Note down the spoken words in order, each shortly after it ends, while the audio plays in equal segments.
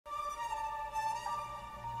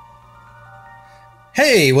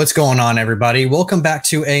Hey, what's going on, everybody? Welcome back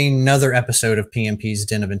to another episode of PMP's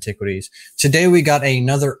Den of Antiquities. Today, we got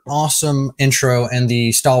another awesome intro in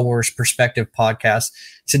the Star Wars Perspective podcast.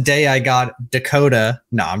 Today, I got Dakota.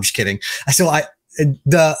 No, I'm just kidding.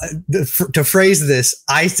 To phrase this,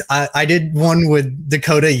 I did one with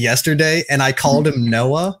Dakota yesterday, and I called him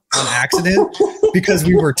Noah on accident because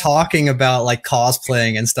we were talking about like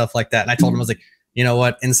cosplaying and stuff like that. And I told him, I was like, you know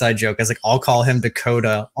what? Inside joke. I was like, I'll call him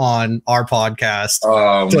Dakota on our podcast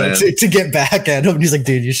to get back at him. And he's like,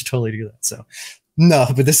 dude, you should totally do that. So no,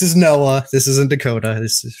 but this is Noah. This isn't Dakota.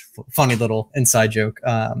 This is funny little inside joke.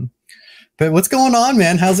 But what's going on,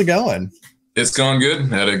 man? How's it going? It's going good.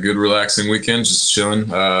 Had a good relaxing weekend, just chilling,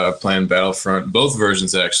 playing Battlefront, both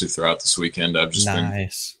versions actually throughout this weekend. I've just been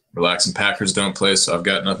relaxing. Packers don't play, so I've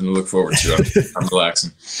got nothing to look forward to. I'm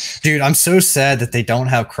relaxing. Dude, I'm so sad that they don't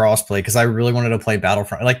have crossplay because I really wanted to play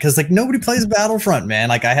Battlefront. Because nobody plays Battlefront, man.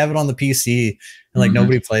 Like I have it on the PC and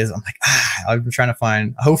nobody plays. I'm like, I'm trying to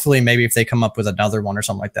find, hopefully maybe if they come up with another one or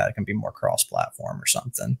something like that, it can be more cross-platform or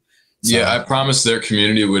something. So, yeah, I promise their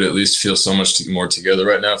community would at least feel so much more together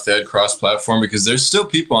right now if they had cross-platform, because there's still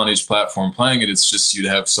people on each platform playing it. It's just you'd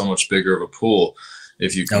have so much bigger of a pool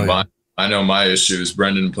if you combine. I know my issue is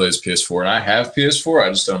Brendan plays PS4, and I have PS4. I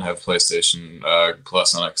just don't have PlayStation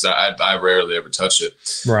Plus on it because I rarely ever touch it.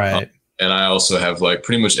 Right. And I also have like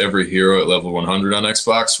pretty much every hero at level 100 on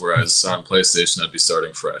Xbox, whereas on PlayStation I'd be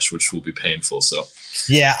starting fresh, which will be painful. So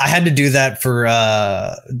yeah, I had to do that for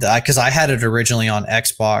because I had it originally on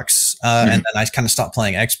Xbox, and then I kind of stopped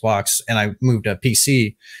playing Xbox and I moved to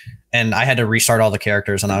PC, and I had to restart all the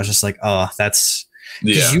characters, and I was just like, oh, that's.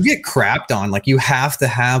 Because you get crapped on, like you have to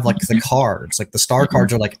have like the cards, like the star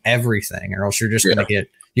cards are like everything, or else you're just gonna get.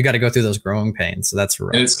 You got to go through those growing pains. So that's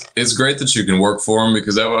right. It's great that you can work for them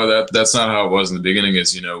because that's not how it was in the beginning.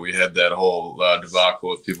 Is we had that whole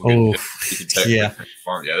debacle with people getting hit. Yeah.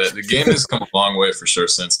 The game has come a long way for sure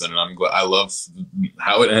since then, and I'm glad. I love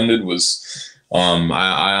how it ended.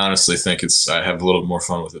 I honestly think I have a little more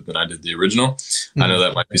fun with it than I did the original. I know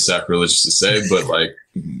that might be sacrilegious to say, but like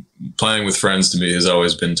playing with friends to me has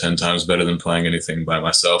always been 10 times better than playing anything by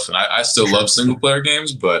myself. And I still love single player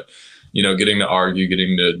games, but getting to argue,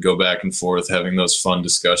 getting to go back and forth, having those fun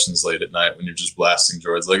discussions late at night when you're just blasting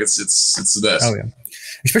droids, like it's the best. Oh yeah.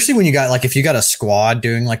 Especially when you got if you got a squad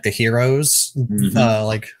doing like the heroes,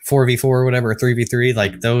 like 4v4 or whatever, or 3v3,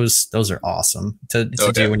 like those are awesome to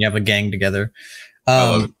do when you have a gang together.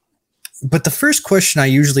 But the first question I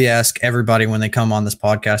usually ask everybody when they come on this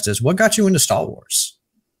podcast is, what got you into Star Wars?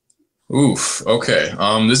 Oof. Okay.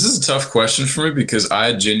 This is a tough question for me because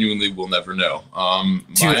I genuinely will never know.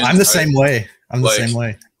 Dude, I'm the same way. I'm the same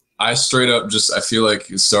way. I straight up I feel like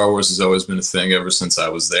Star Wars has always been a thing ever since I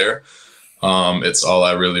was there. It's all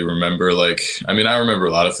I really remember. I remember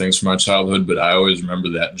a lot of things from my childhood, but I always remember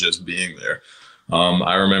that just being there.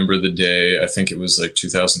 I remember the day, I think it was like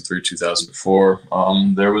 2003, 2004.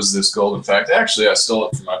 There was this golden fact. Actually, I stole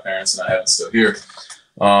it from my parents and I have it still here.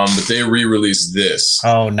 But they re-released this.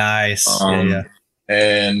 Oh, nice. Yeah.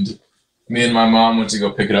 And me and my mom went to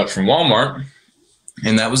go pick it up from Walmart.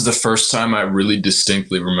 And that was the first time I really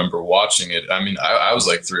distinctly remember watching it. I was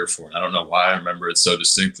like 3 or 4, and I don't know why I remember it so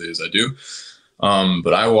distinctly as I do.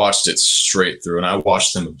 But I watched it straight through, and I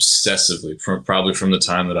watched them obsessively, probably from the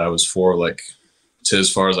time that I was 4, to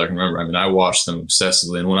as far as I can remember. I watched them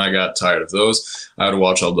obsessively, and when I got tired of those, I would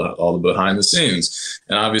watch all the behind the scenes.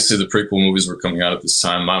 And obviously, the prequel movies were coming out at this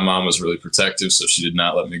time. My mom was really protective, so she did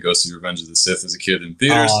not let me go see Revenge of the Sith as a kid in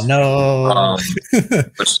theaters. Oh no!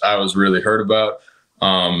 Which I was really hurt about.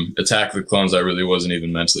 Attack of the Clones, I really wasn't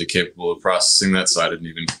even mentally capable of processing that, so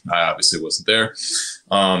I obviously wasn't there.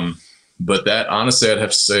 But that, honestly, I'd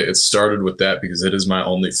have to say it started with that because it is my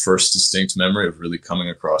only first distinct memory of really coming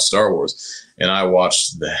across Star Wars. And I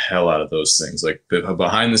watched the hell out of those things, like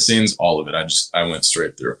behind the scenes, all of it. I went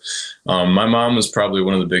straight through. My mom was probably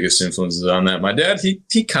one of the biggest influences on that. My dad,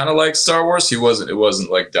 he kind of liked Star Wars. It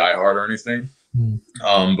wasn't like Die Hard or anything.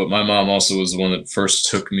 But my mom also was the one that first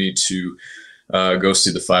took me to go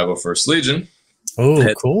see the 501st Legion.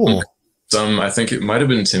 Oh, cool. I think it might have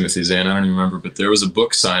been Timothy Zahn. I don't even remember, but there was a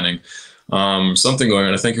book signing, something going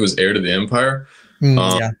on. I think it was Heir to the Empire.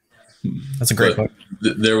 Yeah, that's a great book.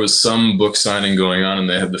 There was some book signing going on, and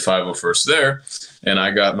they had the 501st there, and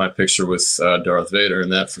I got my picture with Darth Vader,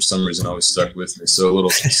 and that for some reason always stuck with me. So a little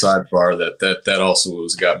sidebar that also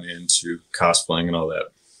got me into cosplaying and all that.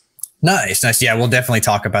 Nice. Yeah, we'll definitely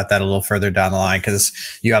talk about that a little further down the line because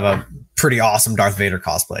you have a pretty awesome Darth Vader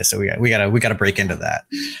cosplay. So we gotta break into that.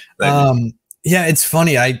 Yeah, it's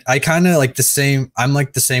funny. I kind of like the same. I'm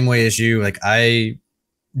like the same way as you. Like I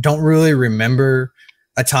don't really remember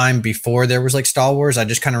a time before there was like Star Wars. I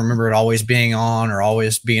just kind of remember it always being on or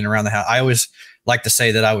always being around the house. I always like to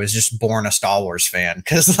say that I was just born a Star Wars fan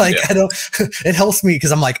because like I don't. It helps me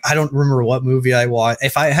because I'm like I don't remember what movie I watched.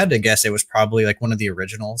 If I had to guess, it was probably like one of the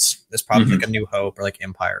originals. It's probably like A New Hope or like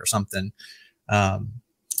Empire or something.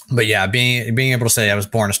 But yeah, being able to say I was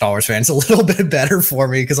born a Star Wars fan is a little bit better for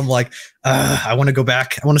me because I'm like, I want to go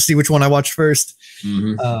back. I want to see which one I watched first.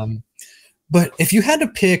 But if you had to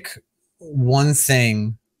pick one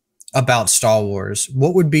thing about Star Wars,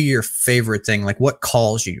 what would be your favorite thing? Like, what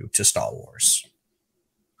calls you to Star Wars?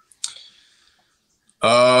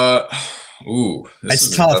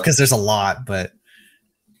 It's tough because there's a lot, but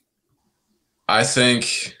I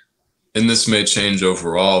think, and this may change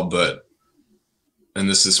overall, but. And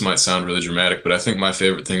this might sound really dramatic, but I think my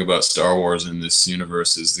favorite thing about Star Wars in this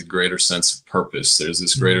universe is the greater sense of purpose. There's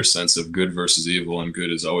this greater sense of good versus evil, and good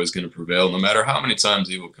is always going to prevail, no matter how many times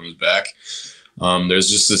evil comes back. There's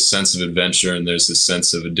just this sense of adventure, and there's this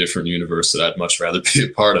sense of a different universe that I'd much rather be a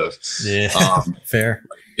part of. Yeah, fair.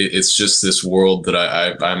 It's just this world that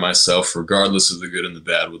I myself, regardless of the good and the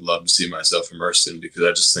bad, would love to see myself immersed in because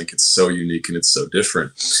I just think it's so unique and it's so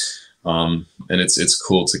different. And it's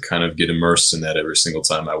cool to kind of get immersed in that every single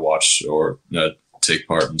time I watch or take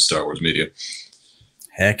part in Star Wars media.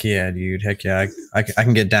 Heck yeah, dude. Heck yeah. I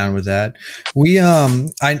can get down with that.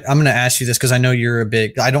 I'm going to ask you this because I know you're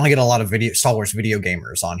I don't get a lot of Star Wars video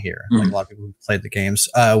gamers on here. Like a lot of people who played the games.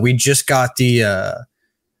 We just got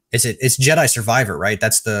it's Jedi Survivor, right?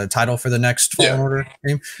 That's the title for the next Fallen Order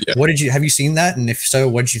game. Yeah. Have you seen that? And if so,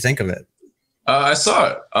 what did you think of it? I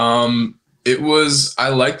saw it. I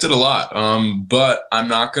liked it a lot, but I'm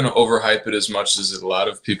not going to overhype it as much as a lot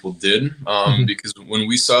of people did, because when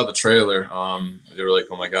we saw the trailer, they were like,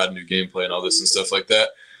 oh my God, new gameplay and all this and stuff like that.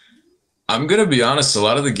 I'm going to be honest, a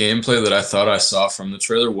lot of the gameplay that I thought I saw from the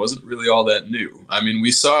trailer wasn't really all that new. I mean, we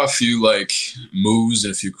saw a few like moves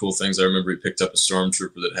and a few cool things. I remember he picked up a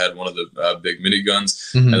stormtrooper that had one of the big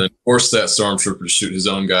miniguns and then forced that stormtrooper to shoot his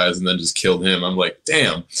own guys and then just killed him. I'm like,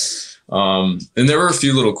 damn. And there were a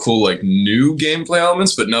few little cool, like new gameplay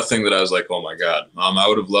elements, but nothing that I was like, oh my God. I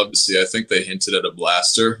would have loved to see, I think they hinted at a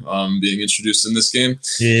blaster, being introduced in this game.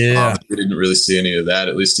 Yeah. We didn't really see any of that,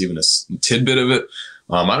 at least even a tidbit of it.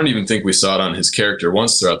 I don't even think we saw it on his character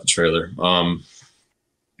once throughout the trailer.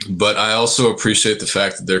 But I also appreciate the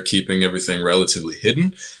fact that they're keeping everything relatively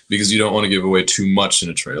hidden because you don't want to give away too much in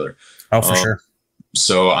a trailer. Oh, for sure.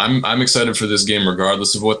 So I'm excited for this game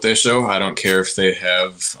regardless of what they show. I don't care if they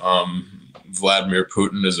have Vladimir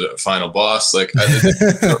Putin as a final boss. Like I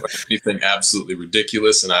didn't anything absolutely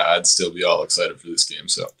ridiculous, and I'd still be all excited for this game.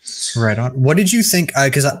 So right on. What did you think?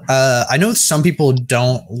 Because I know some people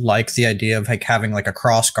don't like the idea of like having like a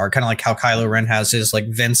cross guard, kind of like how Kylo Ren has his like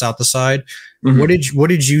vents out the side. What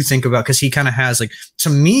did you think about? Because he kind of has like, to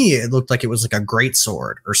me, it looked like it was like a great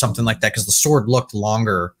sword or something like that. Because the sword looked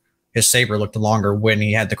longer. His saber looked longer when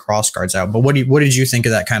he had the cross guards out. But what did you think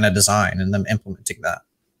of that kind of design and them implementing that?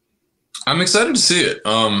 I'm excited to see it.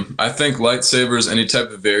 I think lightsabers, any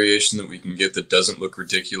type of variation that we can get that doesn't look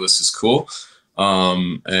ridiculous is cool.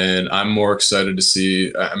 And I'm more excited to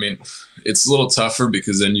see, I mean, it's a little tougher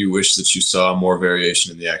because then you wish that you saw more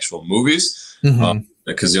variation in the actual movies.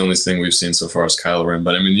 Because the only thing we've seen so far is Kylo Ren.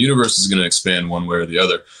 But I mean, the universe is going to expand one way or the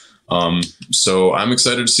other. So I'm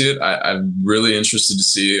excited to see it. I'm really interested to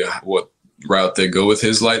see what route they go with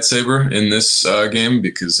his lightsaber in this game,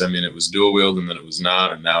 because I mean, it was dual wield and then it was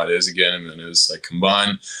not, and now it is again, and then it was like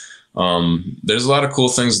combined. There's a lot of cool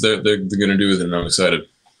things they're going to do with it, and I'm excited.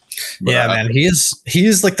 But yeah, man, he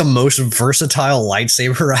is like the most versatile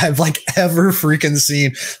lightsaber I've like ever freaking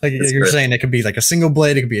seen. Like you're saying, it could be like a single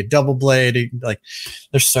blade, it could be a double blade. Like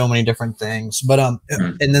there's so many different things. But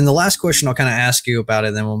and then the last question I'll kind of ask you about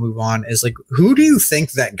it, then we'll move on. Is like, who do you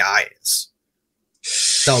think that guy is?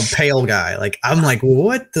 The pale guy. Like I'm like,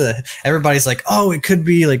 what the? Everybody's like, oh, it could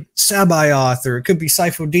be like Sabayoth, or it could be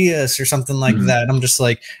Sifo Dyas or something like that. And I'm just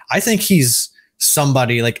like, I think he's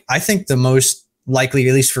somebody. Like I think the most likely,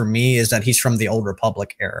 at least for me, is that he's from the Old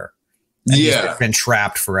Republic era. And he's been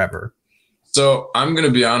trapped forever. So I'm going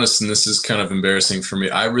to be honest, and this is kind of embarrassing for me.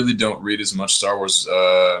 I really don't read as much Star Wars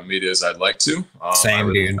media as I'd like to.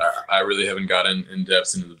 Same, dude. I really haven't gotten in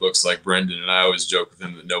depth into the books like Brendan, and I always joke with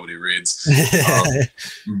him that nobody reads.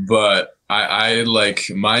 But I like,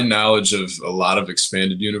 my knowledge of a lot of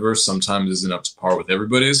expanded universe sometimes isn't up to par with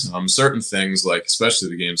everybody's. Certain things, like especially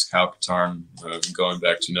the games Kal Katarn, going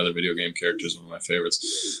back to another video game character, is one of my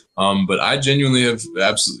favorites. But I genuinely have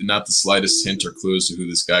absolutely not the slightest hint or clue as to who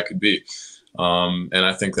this guy could be. And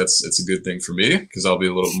I think it's a good thing for me because I'll be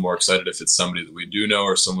a little more excited if it's somebody that we do know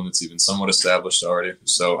or someone that's even somewhat established already.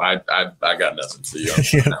 So I got nothing for you.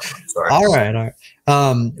 Yeah. Sorry. All right.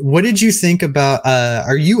 What did you think about?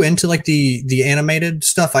 Are you into like the animated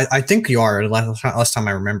stuff? I think you are. Last time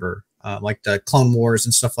I remember, like the Clone Wars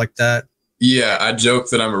and stuff like that. Yeah, I joke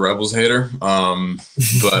that I'm a Rebels hater,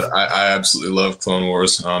 but I absolutely love Clone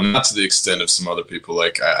Wars. Not to the extent of some other people.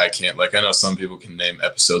 Like I can't. Like I know some people can name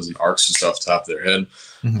episodes and arcs just off the top of their head,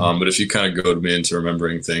 but if you kind of goad me into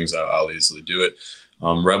remembering things, I'll easily do it.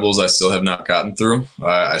 Rebels, I still have not gotten through.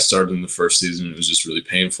 I started in the first season. It was just really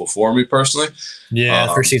painful for me personally. Yeah,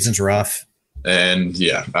 the first season's rough. And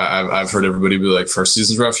yeah, I've heard everybody be like, first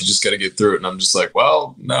season's rough. You just got to get through it. And I'm just like,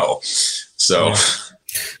 well, no. So. Yeah.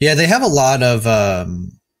 Yeah, they have a lot of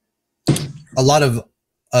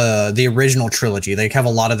the original trilogy. They have a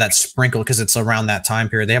lot of that sprinkled because it's around that time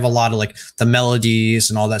period. They have a lot of like the melodies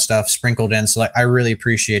and all that stuff sprinkled in. So like I really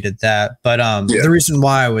appreciated that. But the reason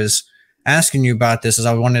why I was asking you about this is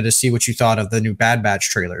I wanted to see what you thought of the new Bad Batch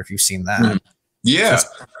trailer, if you've seen that. Yeah.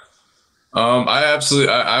 I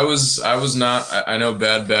was not. I know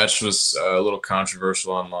Bad Batch was a little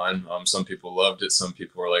controversial online. Some people loved it. Some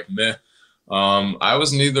people were like, meh. I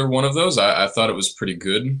was neither one of those. I thought it was pretty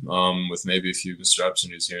good, with maybe a few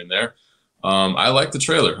disruptions here and there. I like the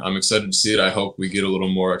trailer. I'm excited to see it. I hope we get a little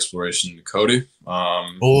more exploration into Cody.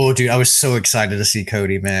 Oh, dude, I was so excited to see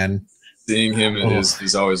Cody, man. Seeing him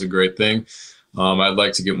is always a great thing. I'd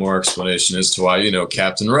like to get more explanation as to why, you know,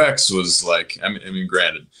 Captain Rex was like, I mean,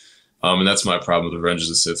 granted, and that's my problem with Revenge of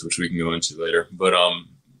the Sith, which we can go into later. But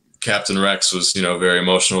Captain Rex was, you know, very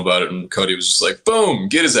emotional about it, and Cody was just like, boom,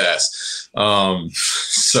 get his ass.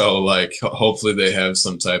 So like, hopefully they have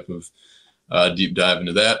some type of deep dive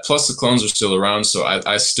into that. Plus the clones are still around, so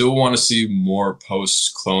I still want to see more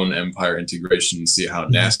post-Clone Empire integration and see how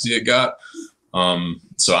nasty it got.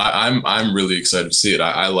 So I'm really excited to see it.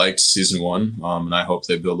 I liked season 1, and I hope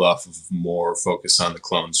they build off of more focus on the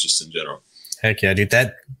clones just in general. Heck yeah, dude.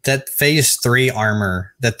 That phase 3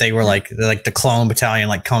 armor that they were like the clone battalion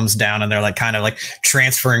like comes down and they're like kind of like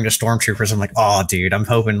transferring to stormtroopers. I'm like, oh dude, I'm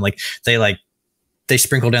hoping like they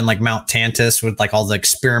sprinkled in like Mount Tantus with like all the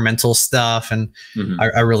experimental stuff, and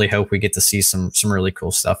I really hope we get to see some really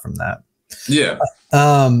cool stuff from that. Yeah.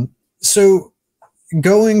 So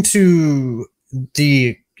going to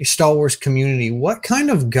the Star Wars community, what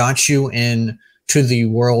kind of got you in to the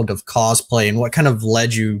world of cosplay, and what kind of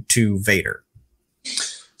led you to Vader?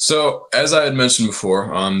 So, as I had mentioned before,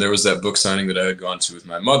 there was that book signing that I had gone to with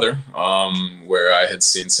my mother, where I had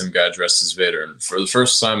seen some guy dressed as Vader. And for the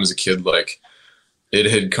first time as a kid, like, it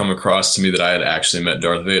had come across to me that I had actually met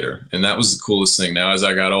Darth Vader. And that was the coolest thing. Now, as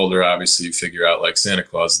I got older, obviously you figure out, like, Santa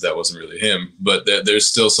Claus, that wasn't really him. But there's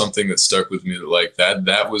still something that stuck with me that, like,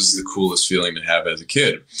 that was the coolest feeling to have as a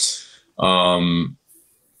kid.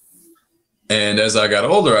 And as I got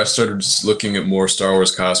older, I started just looking at more Star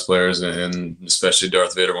Wars cosplayers, and especially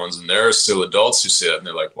Darth Vader ones. And there are still adults who see it and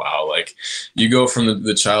they're like, wow, like you go from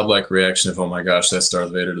the childlike reaction of, oh my gosh, that's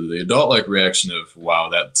Darth Vader, to the adult-like reaction of, wow,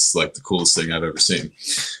 that's like the coolest thing I've ever seen.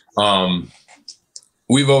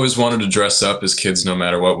 We've always wanted to dress up as kids, no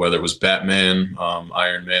matter what, whether it was Batman,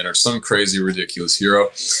 Iron Man, or some crazy, ridiculous hero.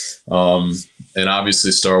 And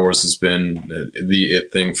obviously Star Wars has been the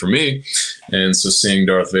it thing for me. And so seeing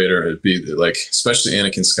Darth Vader, it'd be like, especially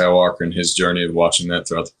Anakin Skywalker and his journey of watching that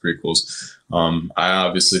throughout the prequels.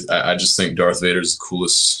 I just think Darth Vader is the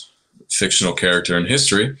coolest fictional character in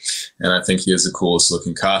history. And I think he has the coolest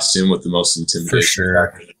looking costume with the most intimidation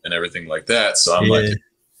and everything like that. So I'm like,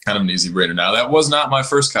 kind of an easy brainer. Now, that was not my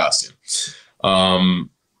first costume.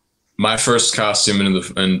 My first costume into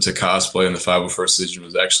cosplay in the 501st Legion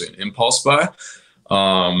was actually an impulse buy.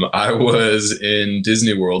 I was in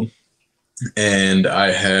Disney World, and I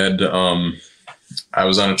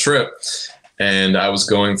was on a trip, and I was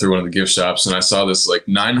going through one of the gift shops, and I saw this like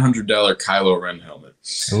 $900 Kylo Ren helmet.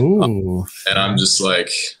 Ooh. And I'm just like,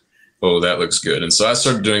 oh, that looks good. And so I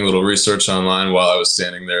started doing a little research online while I was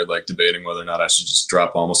standing there, like debating whether or not I should just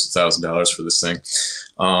drop almost $1,000 for this thing.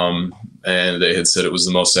 And they had said it was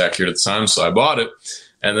the most accurate at the time, so I bought it.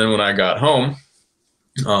 And then when I got home,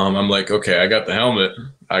 I'm like, okay, I got the helmet.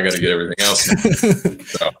 I got to get everything else.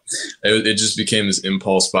 So it just became this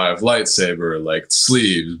impulse buy of lightsaber, like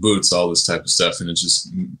sleeves, boots, all this type of stuff. And it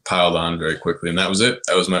just piled on very quickly. And that was it.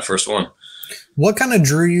 That was my first one. What kind of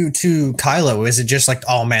drew you to Kylo? Is it just like,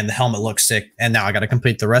 oh man, the helmet looks sick, and now I got to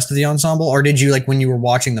complete the rest of the ensemble? Or did you, like, when you were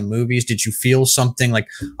watching the movies, did you feel something like,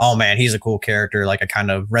 oh man, he's a cool character, like I kind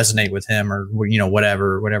of resonate with him, or, you know,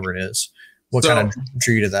 whatever it is? What kind of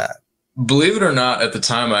drew you to that? Believe it or not, at the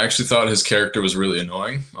time, I actually thought his character was really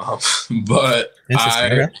annoying. But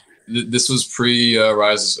this was pre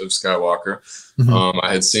Rise of Skywalker.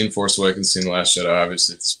 I had seen Force Awakens, seen The Last Jedi,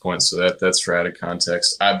 obviously at this point, so that's for added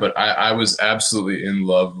context. But I was absolutely in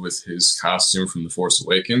love with his costume from The Force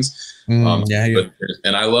Awakens.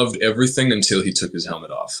 And I loved everything until he took his helmet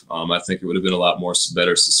off. I think it would have been a lot more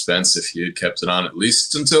better suspense if he had kept it on at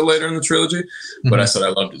least until later in the trilogy. But I said I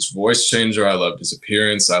loved his voice changer, I loved his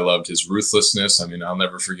appearance, I loved his ruthlessness. I mean, I'll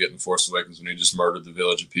never forget in Force Awakens when he just murdered the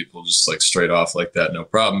village of people just like straight off like that, no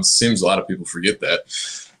problem. Seems a lot of people forget that.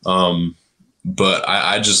 But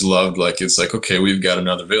I just loved, like, it's like, okay, we've got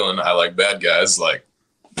another villain. I like bad guys. Like,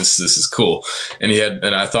 this is cool. And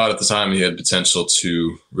I thought at the time he had potential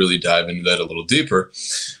to really dive into that a little deeper.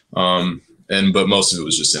 But most of it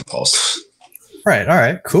was just impulse. Right. All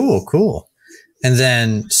right. Cool. And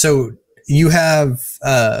then, so you have,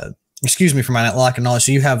 excuse me for my lack of knowledge.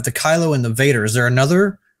 So you have the Kylo and the Vader. Is there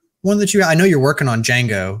another one that I know you're working on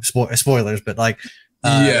Jango, spoilers, but like,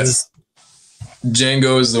 yes.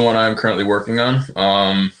 Jango is the one I'm currently working on,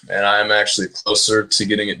 and I'm actually closer to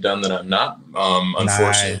getting it done than I'm not.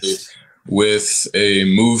 Unfortunately, with a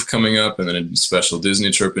move coming up and then a special Disney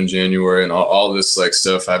trip in January and all this like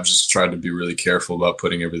stuff, I've just tried to be really careful about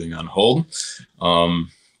putting everything on hold,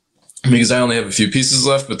 because I only have a few pieces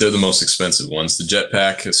left, but they're the most expensive ones. The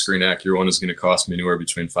jetpack, a screen accurate one, is going to cost me anywhere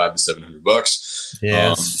between $500 to $700.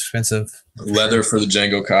 Yeah, it's expensive. Leather for the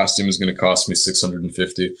Jango costume is going to cost me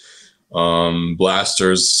 $650.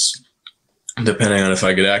 Blasters, depending on if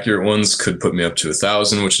I get accurate ones, could put me up to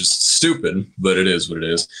 $1,000, which is stupid, but it is what it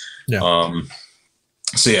is. Yeah.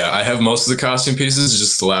 So yeah, I have most of the costume pieces,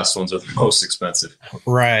 just the last ones are the most expensive.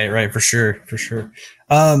 Right, for sure.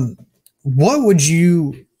 What would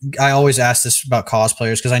you, I always ask this about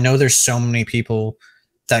cosplayers because I know there's so many people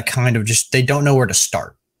that kind of just, they don't know where to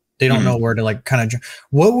start. They don't know where to like kind of,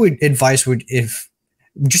 what advice would, if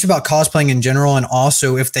just about cosplaying in general, and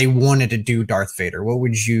also if they wanted to do Darth Vader, what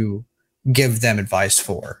would you give them advice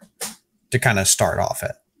for to kind of start off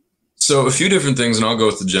at? So a few different things, and I'll go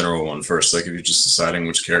with the general one first, like if you're just deciding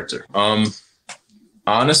which character.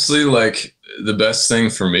 Honestly, like the best thing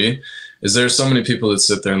for me is there's so many people that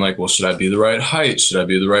sit there and like, well, should I be the right height? Should I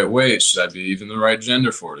be the right weight? Should I be even the right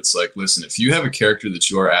gender for it? It's like, listen, if you have a character that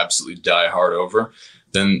you are absolutely die hard over,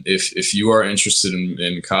 then if you are interested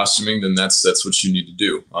in costuming, then that's what you need to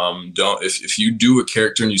do. If you do a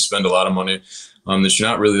character and you spend a lot of money that you're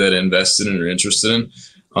not really that invested in or interested in,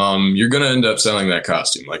 you're going to end up selling that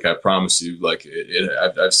costume. Like I promise you, like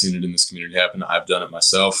I've seen it in this community happen. I've done it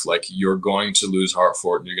myself. Like you're going to lose heart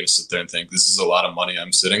for it, and you're going to sit there and think, this is a lot of money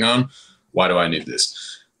I'm sitting on. Why do I need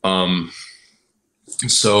this?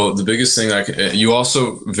 So the biggest thing you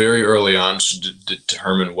also very early on should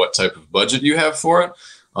determine what type of budget you have for it,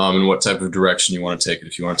 and what type of direction you want to take it.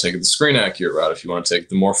 If you want to take it the screen accurate route, if you want to take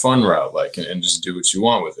the more fun route, like, and just do what you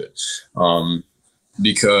want with it.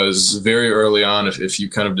 Because very early on, if you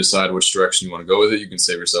kind of decide which direction you want to go with it, you can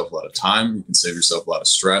save yourself a lot of time, you can save yourself a lot of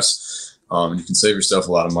stress, and you can save yourself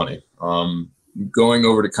a lot of money. Going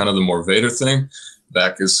over to kind of the more Vader thing,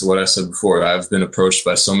 back is what I said before. I've been approached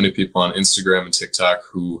by so many people on Instagram and TikTok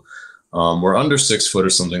who were under 6 foot or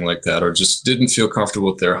something like that, or just didn't feel comfortable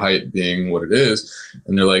with their height being what it is.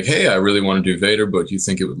 And they're like, hey, I really want to do Vader, but you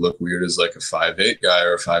think it would look weird as like a 5'8" guy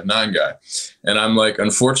or a 5'9" guy. And I'm like,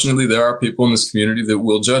 unfortunately, there are people in this community that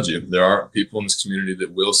will judge you. There are people in this community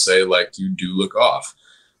that will say like, you do look off.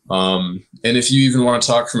 And if you even want to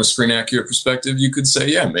talk from a screen accurate perspective, you could say,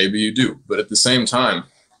 yeah, maybe you do. But at the same time,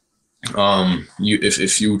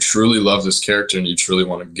 if you truly love this character and you truly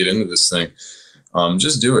want to get into this thing,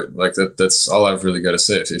 just do it. Like that's all I've really got to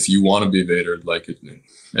say. If you want to be Vader, like at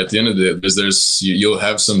the end of the day, you'll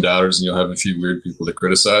have some doubters and you'll have a few weird people to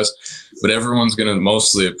criticize, but everyone's going to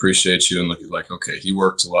mostly appreciate you and look like, okay, he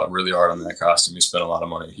worked really hard on that costume. He spent a lot of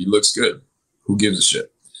money. He looks good. Who gives a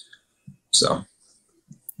shit? So.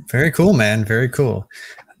 Very cool, man. Very cool.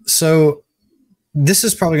 So this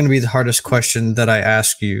is probably going to be the hardest question that I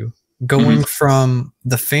ask you. Going from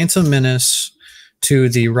the Phantom Menace to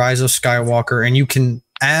the Rise of Skywalker, and you can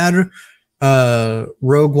add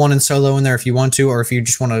Rogue One and Solo in there if you want to, or if you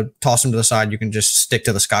just want to toss them to the side, you can just stick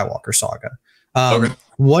to the Skywalker saga. Okay.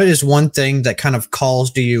 What is one thing that kind of calls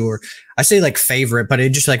to you, or I say like favorite, but it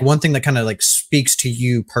just like one thing that kind of like speaks to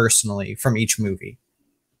you personally from each movie?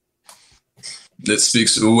 That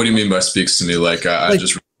speaks. What do you mean by speaks to me? Like I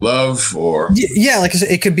just love, or yeah, like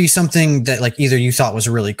it could be something that like either you thought was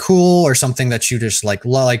really cool or something that you just like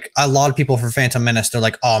a lot of people for Phantom Menace, they're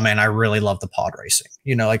like, oh man, I really love the pod racing,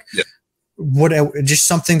 you know, like what just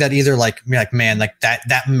something that either like man, like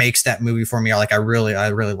that makes that movie for me, or like I really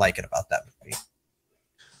like it about that movie.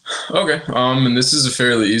 Okay. And this is a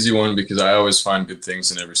fairly easy one because I always find good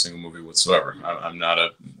things in every single movie whatsoever. I'm not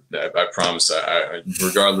I promise, I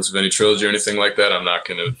regardless of any trilogy or anything like that, I'm not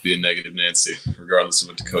going to be a negative Nancy, regardless of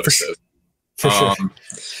what Dakota says. For sure.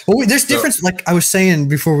 Well, there's difference. Like I was saying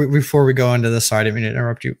before we go into this, sorry, I didn't mean to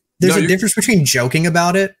interrupt you. There's a difference between joking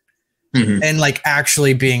about it and like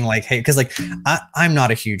actually being like, hey, because like I'm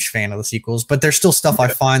not a huge fan of the sequels, but there's still stuff I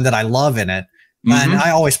find that I love in it. And I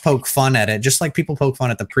always poke fun at it, just like people poke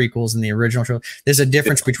fun at the prequels and the original trilogy. There's a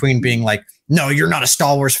difference between being like, no, you're not a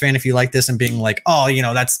Star Wars fan if you like this, and being like, oh, you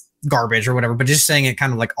know, that's garbage or whatever, but just saying it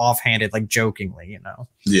kind of like offhanded, like jokingly, you know.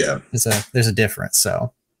 Yeah. There's a difference.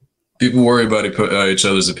 So people worry about each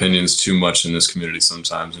other's opinions too much in this community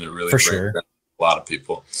sometimes, and it really breaks down a lot of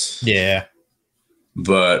people. Yeah.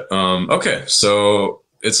 But okay, so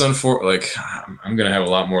it's unfortunate. Like I'm gonna have a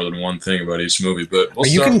lot more than one thing about each movie, but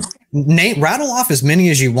you can rattle off as many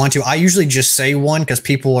as you want to. I usually just say one because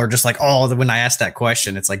people are just like, oh, when I ask that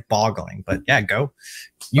question, it's like boggling. But yeah, go.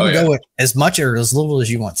 You can go as much or as little as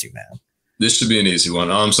you want to, man. This should be an easy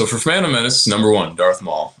one. So for Phantom Menace, number 1, Darth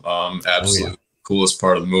Maul. Absolutely coolest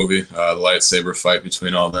part of the movie. The lightsaber fight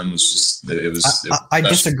between all of them was just it was. I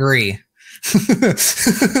disagree. I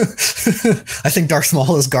think Darth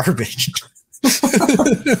Maul is garbage.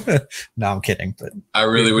 No, I'm kidding. But I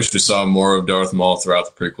really wish we saw more of Darth Maul throughout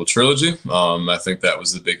the prequel trilogy. I think that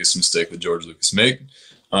was the biggest mistake that George Lucas made.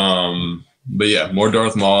 But yeah, more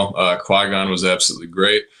Darth Maul. Qui-Gon was absolutely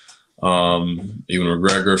great. Ewan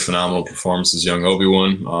McGregor, phenomenal performance as young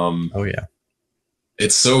Obi-Wan. Oh yeah.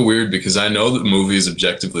 It's so weird because I know that the movie is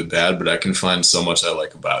objectively bad, but I can find so much I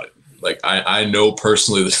like about it. Like I know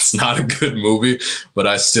personally that it's not a good movie, but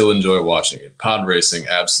I still enjoy watching it. Pod racing,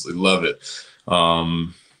 absolutely love it.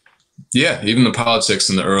 Yeah, even the politics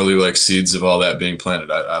and the early like seeds of all that being planted,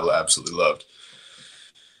 I absolutely loved.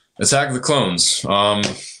 Attack of the Clones.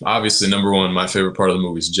 Obviously, number 1, my favorite part of the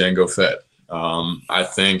movie is Jango Fett. I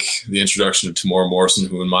think the introduction of Tamora Morrison,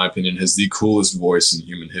 who in my opinion has the coolest voice in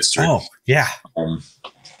human history. Oh, yeah.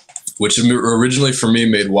 Which originally for me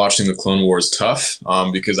made watching the Clone Wars tough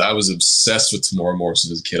because I was obsessed with Tamora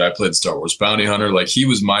Morrison as a kid. I played Star Wars Bounty Hunter. Like he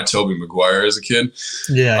was my Tobey Maguire as a kid.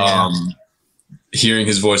 Yeah. Hearing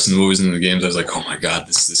his voice in the movies and in the games, I was like, oh my God,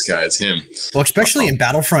 this guy is him. Well, especially in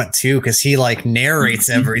Battlefront 2, because he like narrates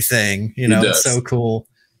everything. You know, it's so cool.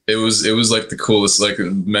 It was like the coolest, like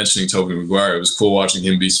mentioning Tobey Maguire. It was cool watching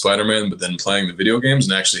him be Spider-Man, but then playing the video games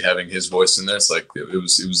and actually having his voice in there. It's like it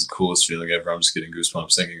was the coolest feeling ever. I'm just getting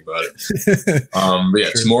goosebumps thinking about it. But yeah,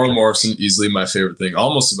 Tamora Morrison, easily my favorite thing,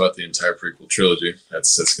 almost about the entire prequel trilogy.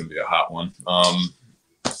 That's gonna be a hot one.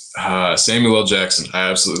 Samuel L. Jackson. I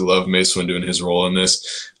absolutely love Mace Windu and his role in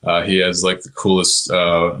this. He has like the coolest.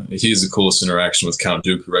 He has the coolest interaction with Count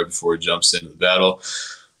Dooku right before he jumps into the battle.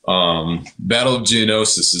 Battle of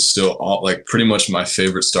Geonosis is still like pretty much my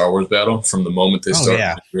favorite Star Wars battle from the moment they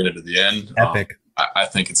started to the end. Epic. I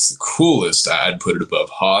think it's the coolest. I'd put it above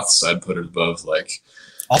Hoth's. I'd put it above like.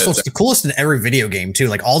 Also, it's the coolest in every video game too.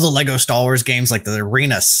 Like all the Lego Star Wars games, like the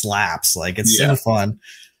arena slaps. Like it's so fun.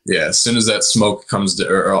 Yeah, as soon as that smoke comes to,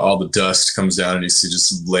 or all the dust comes down, and you see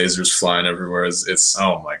just lasers flying everywhere, it's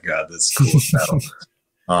oh my God, that's cool battle.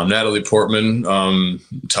 Natalie Portman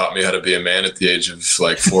taught me how to be a man at the age of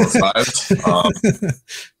like 4 or 5.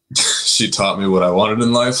 She taught me what I wanted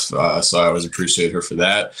in life, so I always appreciate her for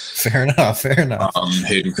that. Fair enough.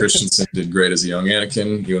 Hayden Christensen did great as a young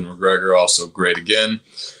Anakin. Ewan McGregor also great again.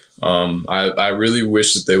 I really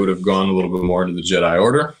wish that they would have gone a little bit more into the Jedi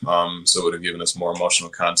Order, so it would have given us more emotional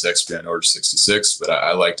context behind Order 66, but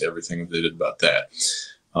I liked everything that they did about that.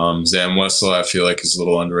 Zam Wesell, I feel like, is a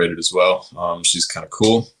little underrated as well. She's kind of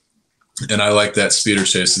cool. And I like that speeder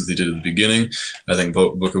chase that they did at the beginning. I think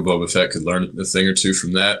Book of Boba Fett could learn a thing or two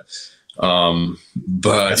from that.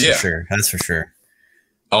 But That's for sure.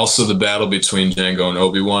 Also, the battle between Jango and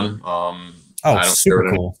Obi-Wan.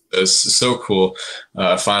 Super cool. It's so cool.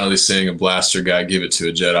 Finally seeing a blaster guy give it to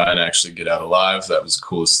a Jedi and actually get out alive. That was the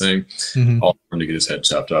coolest thing. All for him to get his head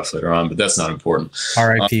chopped off later on, but that's not important.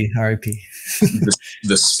 R.I.P.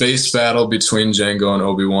 The space battle between Jango and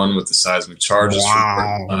Obi-Wan with the seismic charges.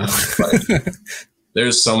 Wow.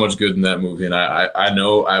 There's so much good in that movie, and I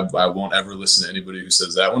know I won't ever listen to anybody who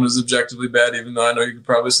says that one is objectively bad, even though I know you could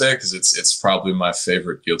probably say it, because it's probably my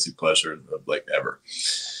favorite guilty pleasure of like ever.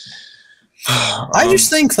 I just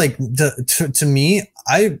think like to me,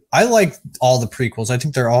 I like all the prequels. I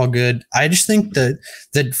think they're all good. I just think that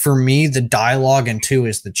for me, the dialogue in 2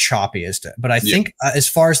 is the choppiest. But I think as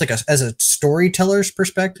far as like as a storyteller's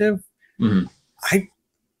perspective,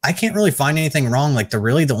 I can't really find anything wrong. Like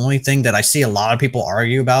the only thing that I see a lot of people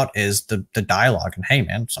argue about is the dialogue. And hey,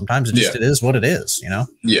 man, sometimes it is what it is, you know?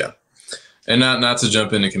 Yeah. And not to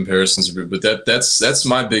jump into comparisons, but that's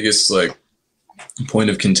my biggest like point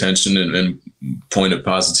of contention and point of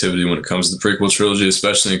positivity when it comes to the prequel trilogy,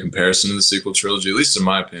 especially in comparison to the sequel trilogy, at least in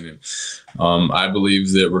my opinion. I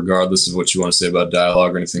believe that regardless of what you want to say about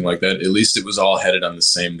dialogue or anything like that, at least it was all headed on the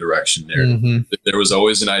same direction there. There was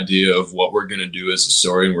always an idea of what we're going to do as a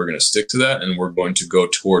story, and we're going to stick to that, and we're going to go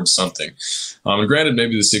towards something. And granted,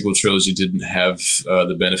 maybe the sequel trilogy didn't have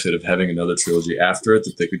the benefit of having another trilogy after it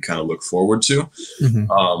that they could kind of look forward to.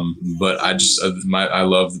 But I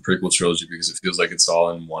love the prequel trilogy because it feels like it's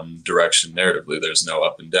all in one direction narratively. There's no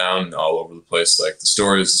up and down all over the place. Like the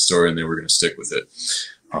story is the story, and they were going to stick with it.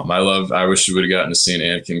 I wish we would have gotten to see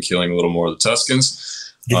Anakin killing a little more of the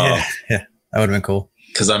Tuskens. Yeah, that would have been cool.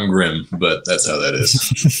 Because I'm grim, but that's how that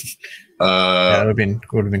is. Yeah, would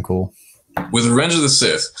have been cool. With Revenge of the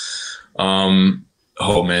Sith,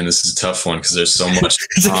 oh man, this is a tough one because there's so much.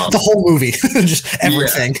 The whole movie, just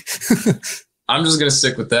everything. Yeah. I'm just gonna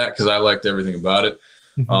stick with that because I liked everything about it.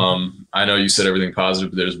 I know you said everything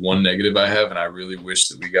positive, but there's one negative I have, and I really wish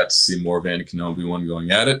that we got to see more of Anakin and Obi-Wan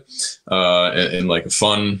going at it, and like a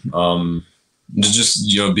fun, just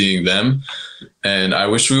being them. And I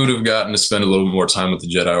wish we would have gotten to spend a little bit more time with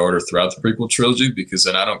the Jedi Order throughout the prequel trilogy, because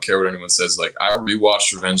then I don't care what anyone says. Like, I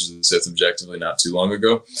rewatched Revenge of the Sith objectively not too long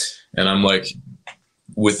ago, and I'm like,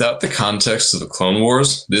 without the context of the Clone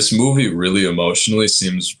Wars, this movie really emotionally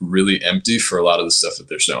seems really empty for a lot of the stuff that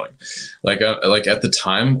they're showing. Like at the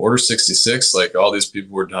time, Order 66, like all these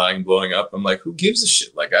people were dying, blowing up. I'm like, who gives a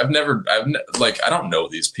shit? Like I don't know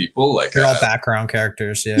these people. Like they're all background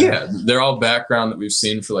characters. Yeah. Yeah. They're all background that we've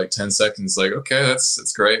seen for like 10 seconds. Like, okay,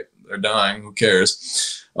 that's great. They're dying. Who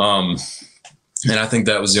cares? And I think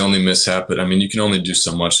that was the only mishap. But I mean, you can only do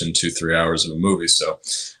so much in 2-3 hours of a movie. So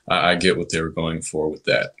I get what they were going for with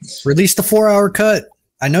that. Release the 4-hour cut.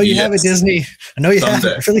 I know you have it, Disney. I know you have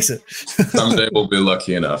it. Release it. Someday we'll be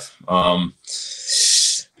lucky enough.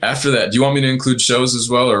 After that, do you want me to include shows as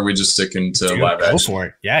well, or are we just sticking to live action? Go for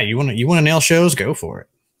it. Yeah, you want to nail shows? Go for it.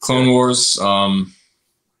 Clone Wars,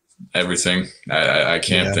 everything. I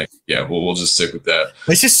can't think. Yeah, we'll just stick with that.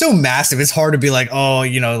 It's just so massive. It's hard to be like, oh,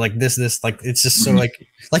 like this. Like it's just so like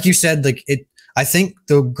you said, like it. I think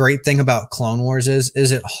the great thing about Clone Wars is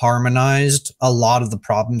it harmonized a lot of the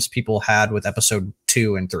problems people had with episode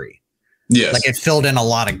 2 and 3. Yes. Like it filled in a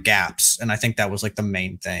lot of gaps. And I think that was like the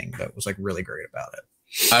main thing that was like really great about it.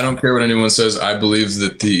 I don't care what anyone says. I believe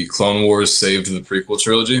that the Clone Wars saved the prequel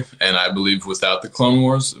trilogy. And I believe without the Clone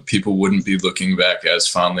Wars, people wouldn't be looking back as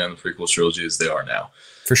fondly on the prequel trilogy as they are now.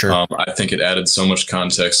 For sure. I think it added so much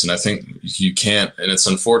context, and I think you can't, and it's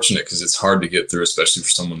unfortunate because it's hard to get through, especially for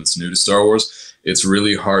someone that's new to Star Wars. It's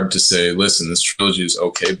really hard to say, listen, this trilogy is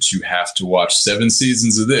okay, but you have to watch 7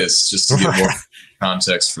 seasons of this just to get more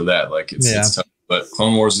context for that. Like it's tough. But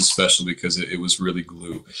Clone Wars is special because it was really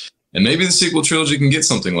glue. And maybe the sequel trilogy can get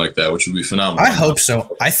something like that, which would be phenomenal. I hope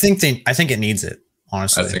so. I think it needs it,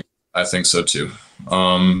 honestly. I think so too.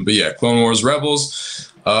 But yeah, Clone Wars,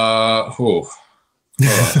 Rebels.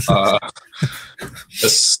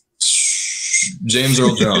 James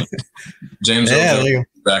Earl Jones. James Earl Jones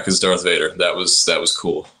back as Darth Vader. That was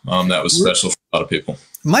cool. That was special for a lot of people.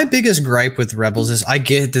 My biggest gripe with Rebels is I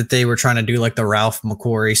get that they were trying to do like the Ralph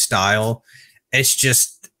McQuarrie style. It's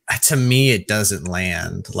just, to me, it doesn't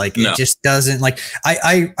land. Like it just doesn't. Like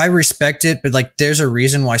I respect it, but like there's a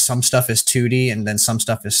reason why some stuff is 2D and then some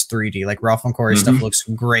stuff is 3D. Like Ralph McQuarrie stuff looks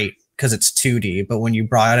great because it's 2D, but when you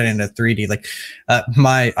brought it into 3D, like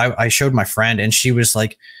I showed my friend and she was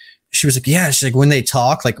like, yeah, she's like, when they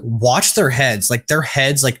talk, like watch their heads, like their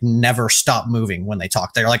heads like never stop moving when they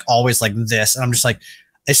talk. They're like always like this. And I'm just like,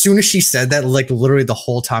 as soon as she said that, like literally the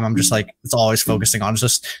whole time, I'm just like, it's always focusing on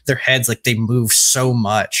just their heads. Like they move so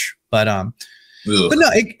much, but no,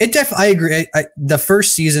 it definitely, I agree. The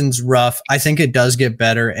first season's rough. I think it does get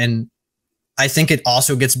better. And I think it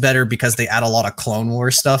also gets better because they add a lot of Clone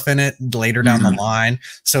Wars stuff in it later down the line.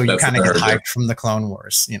 So you kind of get hyped from the Clone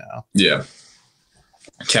Wars, Yeah.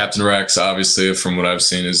 Captain Rex, obviously, from what I've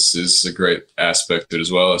seen, is a great aspect to it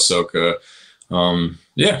as well. Ahsoka.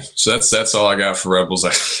 So that's all I got for Rebels.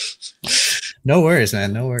 No worries,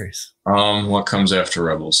 man. No worries. What comes after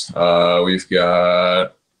Rebels? We've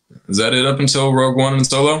got, is that it up until Rogue One and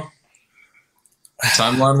Solo?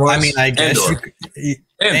 Timeline wise? I mean, I guess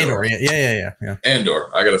Andor. Yeah.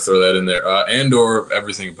 Andor. I got to throw that in there. Andor,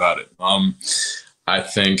 everything about it. I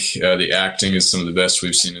think the acting is some of the best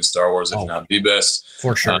we've seen in Star Wars, if not the best.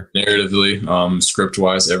 For sure. Narratively,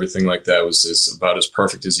 script-wise, everything like that is about as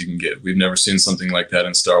perfect as you can get. We've never seen something like that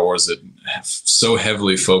in Star Wars that so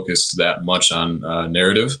heavily focused that much on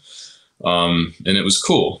narrative. And it was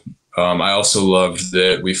cool. I also loved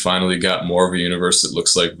that we finally got more of a universe that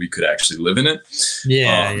looks like we could actually live in it.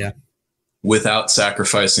 Yeah. Without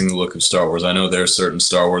sacrificing the look of Star Wars. I know there are certain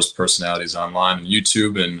Star Wars personalities online and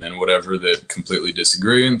YouTube and whatever that completely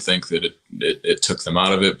disagree and think that it took them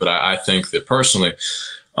out of it. But I think that personally,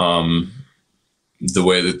 the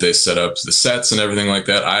way that they set up the sets and everything like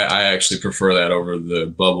that, I actually prefer that over the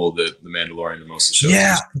bubble that The Mandalorian and most of the shows.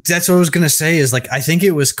 Yeah, that's what I was gonna say. Is like I think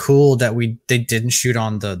it was cool that they didn't shoot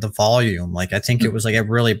on the volume. Like I think it was like it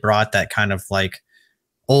really brought that kind of like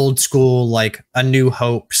old school, like A New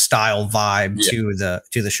Hope style vibe to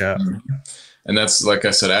the show. And that's, like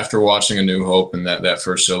I said, after watching A New Hope and that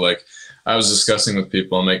first show, like I was discussing with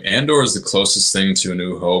people, I'm like, Andor is the closest thing to A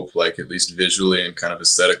New Hope, like at least visually and kind of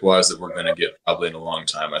aesthetic wise, that we're going to get probably in a long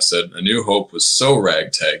time. I said A New Hope was so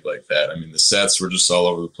ragtag like that. I mean, the sets were just all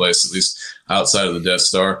over the place, at least outside of the Death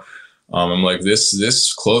Star. I'm like,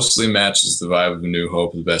 this closely matches the vibe of A New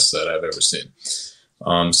Hope, the best set I've ever seen.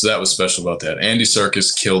 So that was special about that. Andy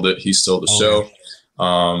Serkis killed it. He stole the show.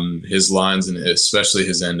 His lines and especially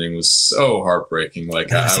his ending was so heartbreaking.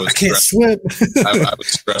 Like I can't swim. I was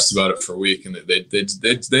stressed about it for a week, and they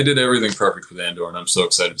did everything perfect with Andor, and I'm so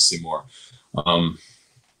excited to see more.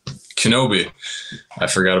 Kenobi, I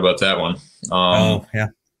forgot about that one.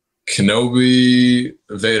 Kenobi,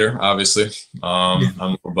 Vader, obviously.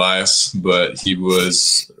 I'm more biased, but he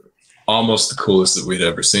was almost the coolest that we'd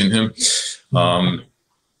ever seen him.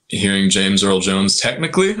 Hearing James Earl Jones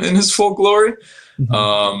technically in his full glory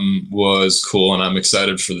was cool, and I'm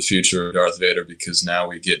excited for the future of Darth Vader because now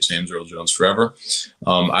we get James Earl Jones forever.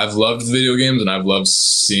 I've loved video games, and I've loved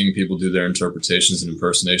seeing people do their interpretations and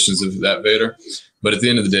impersonations of that Vader. But at the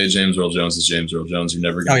end of the day, James Earl Jones is James Earl Jones. You're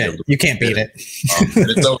never going to be able to. You can't beat it. And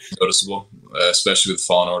it's always noticeable, especially with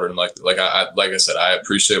Fallen Order. And like I said, I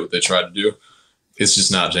appreciate what they tried to do. It's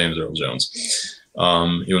just not James Earl Jones.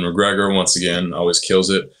 Ewan McGregor, once again, always kills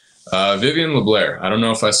it. Vivian LeBlair, I don't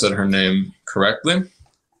know if I said her name correctly,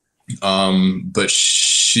 but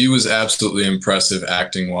she was absolutely impressive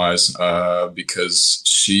acting-wise because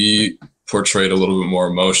she portrayed a little bit more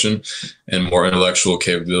emotion and more intellectual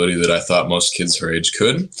capability that I thought most kids her age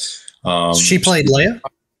could. She played Leia?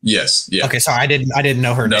 Yes. Yeah. Okay, sorry, I didn't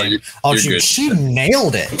know her name. She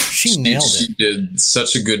nailed it. She nailed it. She did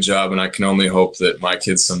such a good job, and I can only hope that my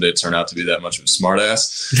kids someday turn out to be that much of a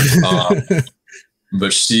smartass.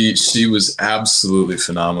 But she was absolutely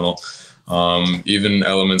phenomenal. Even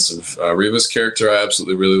elements of Reva's character I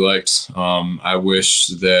absolutely really liked. I wish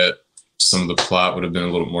that some of the plot would have been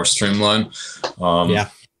a little more streamlined.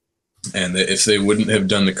 And if they wouldn't have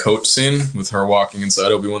done the coat scene with her walking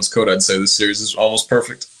inside Obi-Wan's coat, I'd say this series is almost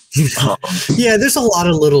perfect. Yeah, there's a lot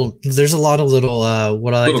of little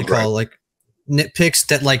what I like to call like nitpicks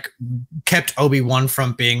that like kept Obi-Wan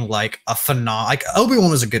from being like a phenomenal. Like Obi-Wan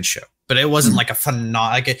was a good show, but it wasn't like a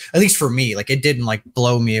phenomenal. Like at least for me, like it didn't like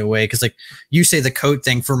blow me away because like you say the coat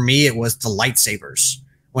thing. For me, it was the lightsabers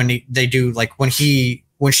when they do like when she's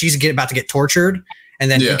about to get tortured,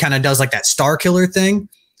 and then he kind of does like that Star Killer thing.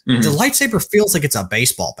 The lightsaber feels like it's a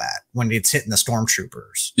baseball bat when it's hitting the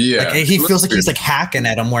stormtroopers. Yeah, like, he feels like he's like hacking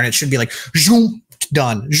at them when it should be like zoom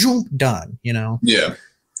done, you know. Yeah.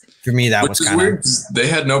 For me, that was kind of. They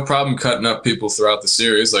had no problem cutting up people throughout the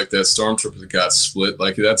series, like that stormtrooper that got split.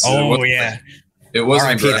 Like that's. It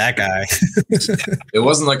wasn't that guy. It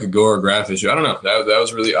wasn't like a gore or graph issue. I don't know. That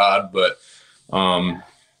was really odd, but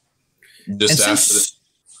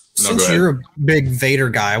since you're a big Vader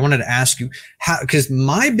guy, I wanted to ask you how, because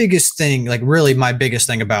my biggest thing, like really my biggest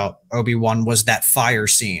thing about Obi-Wan was that fire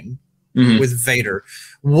scene with Vader.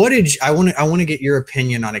 I want to get your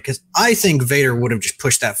opinion on it, because I think Vader would have just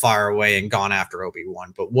pushed that fire away and gone after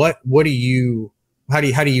Obi-Wan. But how do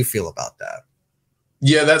you feel about that?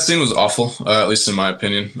 Yeah, that scene was awful, at least in my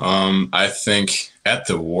opinion. I think at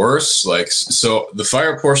the worst, so the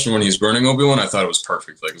fire portion when he's burning Obi-Wan, I thought it was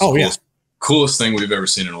perfect. Like, it was coolest thing we've ever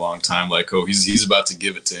seen in a long time. Like, he's about to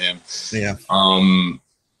give it to him. Yeah.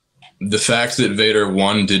 The fact that Vader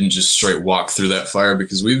didn't just straight walk through that fire,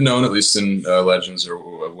 because we've known, at least in Legends or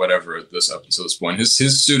whatever up until this point, his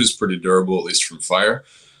suit is pretty durable, at least from fire.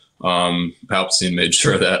 Palpatine made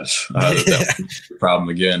sure that that was a problem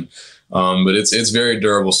again. But it's very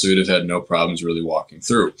durable suit. It had no problems really walking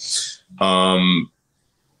through.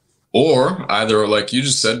 Or either, like you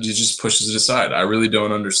just said, he just pushes it aside. I really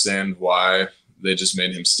don't understand why they just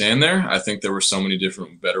made him stand there. I think there were so many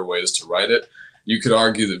different, better ways to write it. you could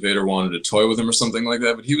argue that Vader wanted to toy with him or something like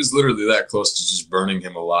that, but he was literally that close to just burning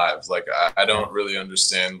him alive. Like, I don't really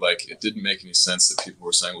understand. Like, it didn't make any sense that people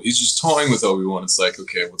were saying, well, he's just toying with Obi-Wan. It's like,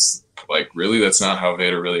 okay, really? That's not how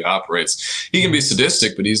Vader really operates. He can be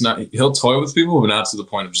sadistic, but he'll toy with people, but not to the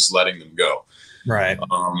point of just letting them go. Right.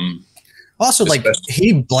 Also, like,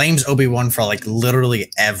 he blames Obi-Wan for like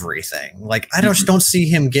literally everything. Like, I don't see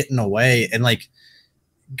him getting away and like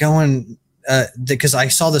going, because I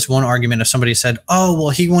saw this one argument of somebody said, oh, well,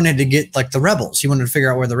 he wanted to get like the rebels. He wanted to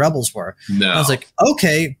figure out where the rebels were. No. I was like,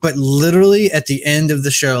 okay, but literally at the end of the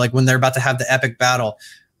show, like when they're about to have the epic battle,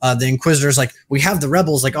 the Inquisitor's like, we have the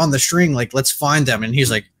rebels like on the string, like let's find them. And he's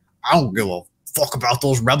like, I don't give a fuck about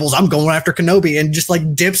those rebels. I'm going after Kenobi, and just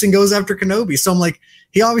like dips and goes after Kenobi. So I'm like,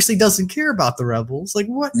 he obviously doesn't care about the rebels. Like,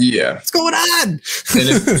 what? Yeah, what's going on? And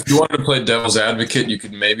if you wanted to play devil's advocate, you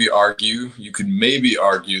could maybe argue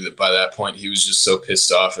that by that point he was just so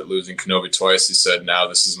pissed off at losing Kenobi twice, he said, now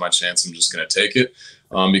this is my chance, I'm just going to take it.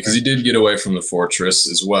 Because he did get away from the fortress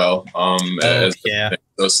as well. So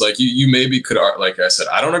it's like you maybe could, like I said,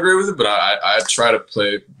 I don't agree with it, but I try to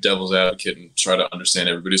play devil's advocate and try to understand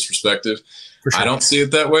everybody's perspective. Sure. I don't see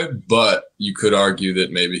it that way, but you could argue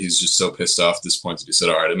that maybe he's just so pissed off at this point that he said,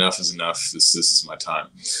 all right, enough is enough. This is my time.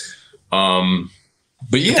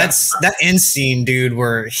 But yeah, that's that end scene, dude,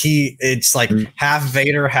 where it's like half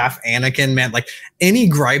Vader, half Anakin, man. Like any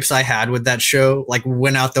gripes I had with that show, like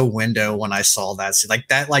went out the window when I saw that scene. Like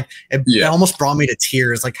that, like it almost brought me to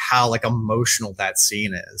tears, like how like emotional that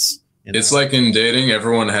scene is. You know? It's like in dating,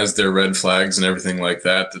 everyone has their red flags and everything like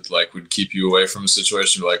that like would keep you away from a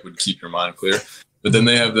situation, like would keep your mind clear. But then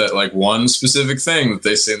they have that like one specific thing that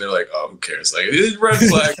they say, and they're like, "Oh, who cares? Like, it's red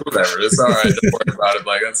flag, whatever. It's all right. Don't worry about it.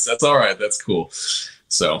 Like, that's all right. That's cool."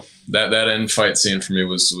 So that end fight scene for me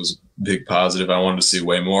was a big positive. I wanted to see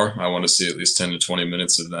way more. I want to see at least 10 to 20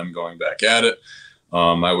 minutes of them going back at it.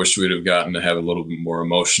 I wish we'd have gotten to have a little bit more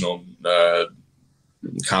emotional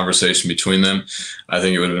conversation between them. I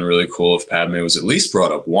think it would have been really cool if Padme was at least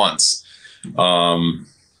brought up once,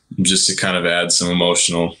 just to kind of add some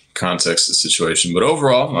emotional context to the situation. But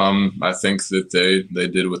overall, I think that they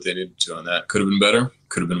did what they needed to on that. Could have been better.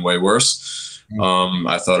 Could have been way worse.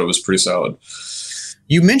 I thought it was pretty solid.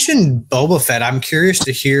 You mentioned Boba Fett. I'm curious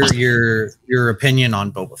to hear your opinion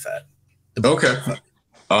on Boba Fett. Okay.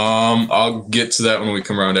 I'll get to that when we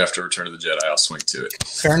come around after Return of the Jedi. I'll swing to it.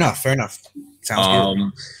 Fair enough. Sounds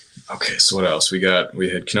good. Okay, so what else? We had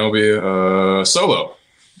Kenobi, Solo.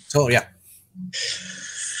 Oh, yeah.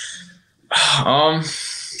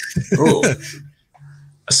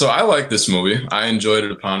 So I like this movie. I enjoyed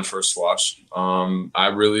it upon first watch. I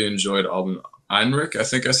really enjoyed Alden Ehrenreich. I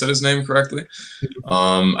think I said his name correctly.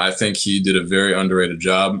 I think he did a very underrated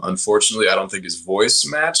job. Unfortunately, I don't think his voice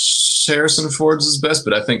matched Harrison Ford's best,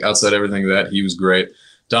 but I think outside everything that he was great.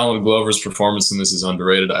 Donald Glover's performance in this is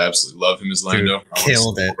underrated. I absolutely love him as Lando. Dude,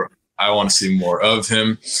 killed it. I want to see more of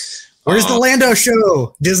him. Where's the Lando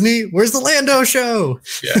show? Disney, where's the Lando show?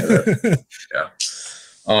 Yeah.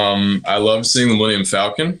 I love seeing the Millennium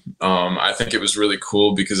Falcon. I think it was really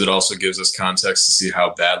cool because it also gives us context to see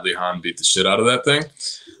how badly Han beat the shit out of that thing.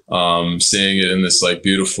 Seeing it in this like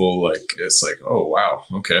beautiful, like it's like, oh wow,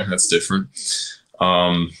 okay, that's different.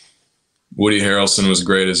 Woody Harrelson was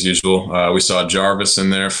great as usual. We saw Jarvis in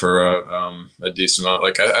there for a decent amount.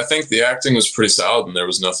 Like I think the acting was pretty solid, and there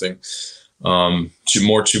was nothing.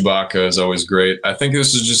 More Chewbacca is always great. I think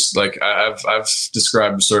this is just like I've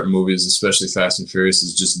described certain movies, especially Fast and Furious,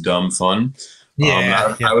 as just dumb fun.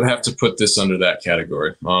 I would have to put this under that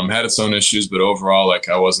category. Had its own issues, but overall, like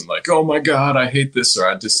I wasn't like, oh my god, I hate this, or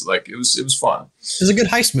I just like it was fun. It was a good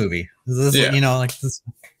heist movie. You know, like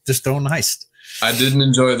just throwing heist. I didn't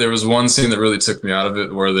enjoy it. There was one scene that really took me out of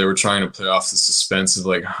it where they were trying to play off the suspense of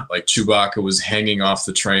like Chewbacca was hanging off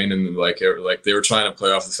the train, and like they were trying to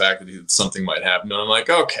play off the fact that something might happen. And I'm like,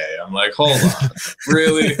 okay. I'm like, hold on.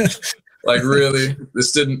 Really? Like, really?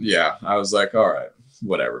 This didn't, yeah. I was like, all right,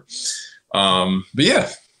 whatever. But yeah,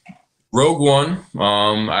 Rogue One,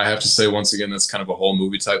 I have to say once again, that's kind of a whole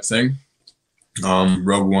movie type thing.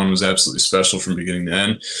 Rogue One was absolutely special from beginning to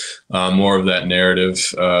end. More of that narrative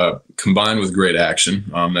combined with great action.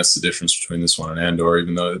 That's the difference between this one and Andor,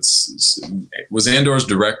 even though was Andor's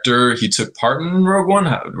director, he took part in Rogue One,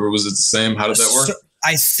 or was it the same? How did that work? So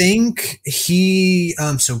I think he,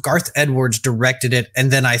 so Garth Edwards directed it, and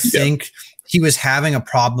then I think he was having a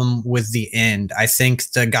problem with the end. I think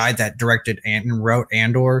the guy that directed and wrote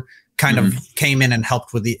Andor kind of came in and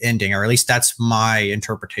helped with the ending, or at least that's my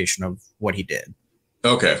interpretation of what he did.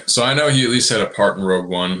 Okay, so I know he at least had a part in Rogue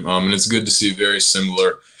One, and it's good to see very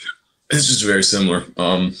similar. It's just very similar.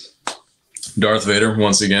 Darth Vader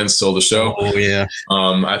once again stole the show. Oh yeah.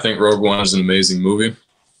 I think Rogue One is an amazing movie,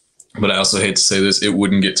 but I also hate to say this, it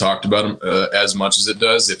wouldn't get talked about as much as it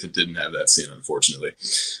does if it didn't have that scene, unfortunately.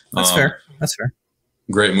 That's fair. That's fair.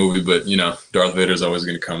 Great movie, but you know, Darth Vader is always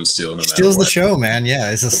going to come and steal. Steals the show, man.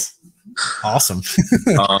 Yeah, it's just awesome.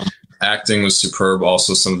 Acting was superb.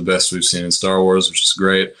 Also, some of the best we've seen in Star Wars, which is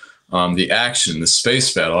great. The action, the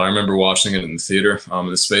space battle. I remember watching it in the theater.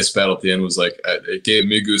 The space battle at the end was like, it gave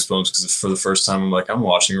me goosebumps because for the first time, I'm like, I'm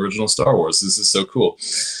watching original Star Wars. This is so cool.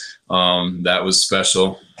 That was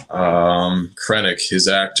special. Krennic, his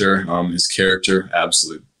actor, his character,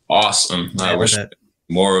 absolutely awesome. I wish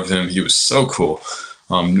more of him. He was so cool.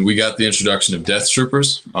 We got the introduction of Death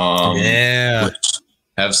Troopers. Which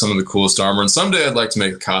have some of the coolest armor. And someday I'd like to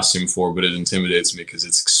make a costume for, but it intimidates me because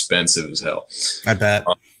it's expensive as hell. I bet.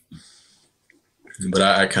 But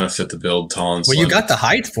I kind of fit the build, tall and slender. Well, you got the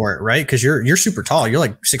height for it, right? Because you're super tall. You're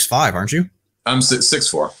like 6'5", aren't you? I'm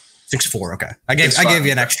 6'4". 6'4", okay. I gave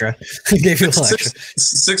you an extra. I gave you a little extra.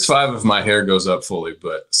 6'5" if my hair goes up fully,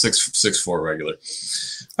 but 6'4" regular.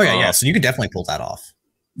 Okay, yeah. So you could definitely pull that off.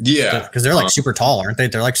 Yeah, because they're like super tall, aren't they?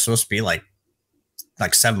 They're like supposed to be like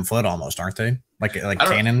 7 foot almost, aren't they? Like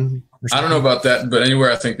Canon. I don't know about that, but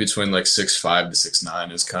anywhere I think between like 6'5" to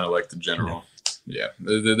 6'9" is kind of like the general. Yeah,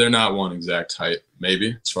 they're not one exact height,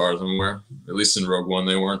 maybe, as far as I'm aware. At least in Rogue One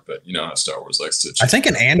they weren't, but you know how Star Wars likes to. I think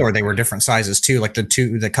in Andor they were different sizes too. Like the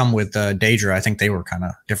two that come with Daedra, I think they were kind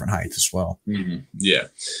of different heights as well. Mm-hmm. Yeah,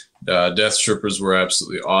 Death Troopers were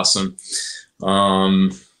absolutely awesome.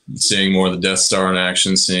 Seeing more of the Death Star in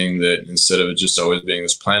action, seeing that instead of it just always being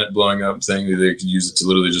this planet blowing up thing, they could use it to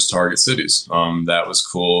literally just target cities. That was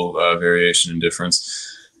cool. Variation and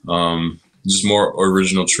difference. Just more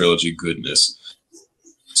original trilogy goodness.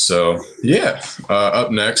 So yeah,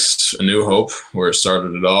 up next, A New Hope, where it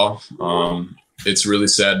started it all. It's really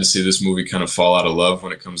sad to see this movie kind of fall out of love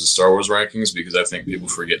when it comes to Star Wars rankings, because I think people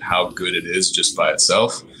forget how good it is just by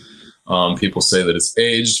itself. People say that it's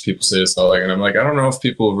aged. People say it's all like, and I'm like, I don't know if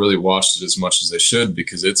people really watched it as much as they should,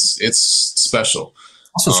 because it's special.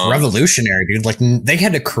 Also, it's revolutionary, dude. Like they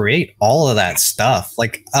had to create all of that stuff.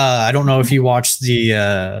 Like I don't know if you watched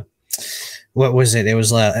the what was it? It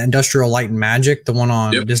was Industrial Light and Magic, the one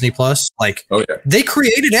on Disney Plus. Like, they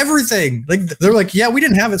created everything. Like they're like, yeah, we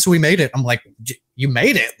didn't have it, so we made it. I'm like, you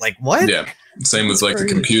made it? Like what? Yeah. Same with like the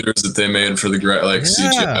computers that they made for the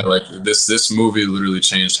CGI. Like this movie literally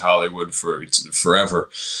changed Hollywood for forever.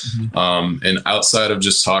 Mm-hmm. And outside of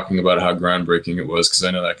just talking about how groundbreaking it was, because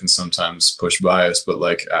I know that can sometimes push bias, but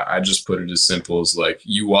like I just put it as simple as like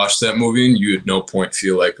you watch that movie and you at no point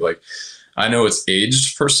feel like I know it's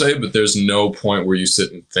aged per se, but there's no point where you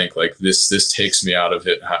sit and think like this takes me out of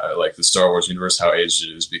it, like the Star Wars universe, how aged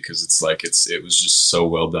it is, because it's like it was just so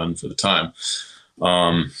well done for the time.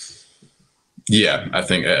 Yeah, I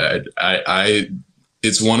think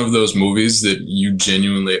it's one of those movies that you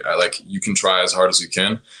genuinely like. You can try as hard as you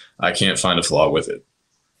can. I can't find a flaw with it.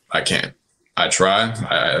 I can't. I try.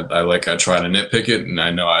 I try to nitpick it, and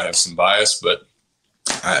I know I have some bias, but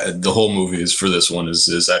the whole movie is for this one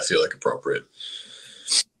is I feel like appropriate.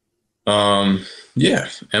 Yeah,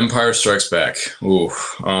 Empire Strikes Back. Ooh,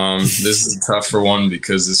 this is a tougher one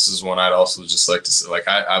because this is one I'd also just like to say. Like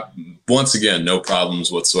I once again, no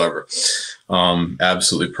problems whatsoever.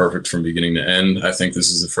 Absolutely perfect from beginning to end. I think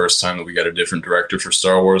this is the first time that we got a different director for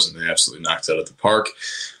Star Wars, and they absolutely knocked it out of the park.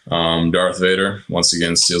 Darth Vader once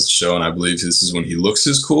again steals the show, and I believe this is when he looks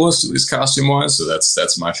his coolest, at least costume wise. So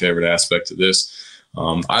that's my favorite aspect of this.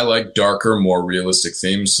 I like darker, more realistic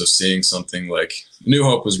themes. So seeing something like New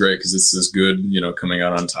Hope was great because it's this good, coming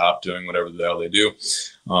out on top, doing whatever the hell they do.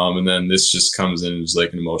 And then this just comes in as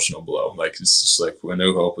like an emotional blow. Like it's just like when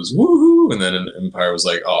New Hope was woohoo, and then Empire was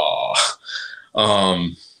like, aw.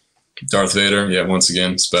 Darth Vader, yeah, once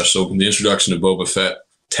again, special. The introduction of Boba Fett,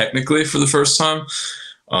 technically for the first time,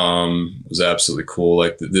 was absolutely cool.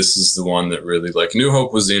 Like this is the one that really, like, New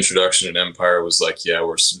Hope was the introduction, and Empire was like, yeah,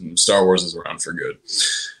 Star Wars is around for good.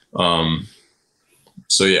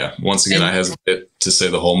 So yeah, once again, I hesitate to say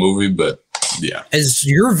the whole movie, but yeah. Is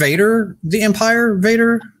your Vader the Empire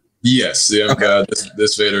Vader? Yes, okay.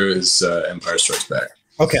 This Vader is Empire Strikes Back.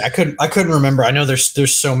 Okay, I couldn't remember. I know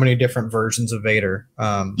there's so many different versions of Vader.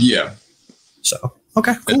 Yeah. So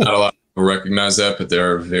okay, cool. And not a lot of people recognize that, but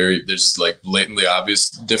there's like blatantly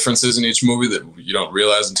obvious differences in each movie that you don't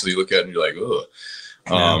realize until you look at it and you're like, ugh.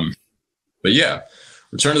 Yeah. But yeah,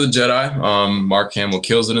 Return of the Jedi. Mark Hamill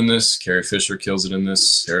kills it in this. Carrie Fisher kills it in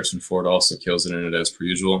this. Harrison Ford also kills it in it as per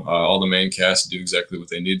usual. All the main cast do exactly what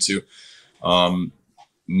they need to.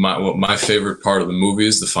 My favorite part of the movie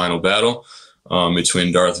is the final battle.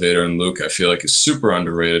 between Darth Vader and Luke, I feel like is super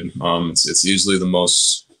underrated. It's easily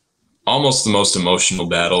almost the most emotional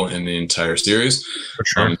battle in the entire series, For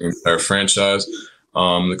sure. the entire franchise.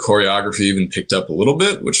 The choreography even picked up a little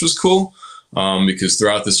bit, which was cool. Because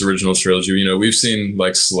throughout this original trilogy, you know, we've seen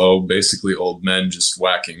like slow, basically old men just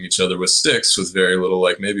whacking each other with sticks with very little,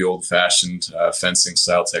 like maybe old-fashioned fencing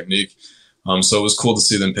style technique. So it was cool to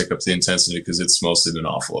see them pick up the intensity because it's mostly been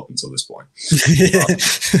awful up until this point.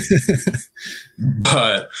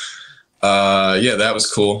 But yeah, that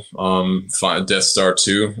was cool. Death Star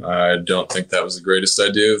 2, I don't think that was the greatest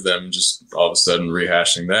idea of them just all of a sudden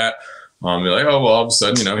rehashing that. You're like, oh, well, all of a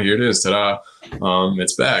sudden, you know, here it is, ta-da.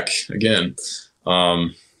 It's back again.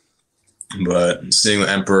 But seeing the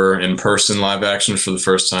Emperor in person live action for the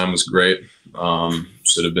first time was great.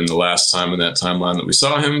 Should have been the last time in that timeline that we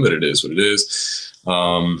saw him, but it is what it is.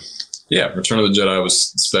 Yeah, Return of the Jedi was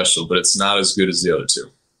special, but it's not as good as the other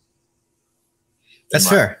two. That's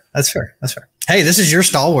fair. That's fair. That's fair. Hey, this is your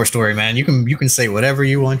Star Wars story, man. You can say whatever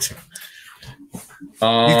you want to.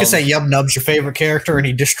 You can say Yub Nub's your favorite character, and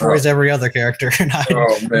he destroys every other character. And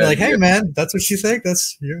I'd be like, "Hey, man, that's what you think.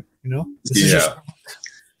 That's you know. This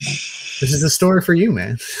is the story for you,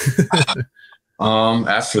 man."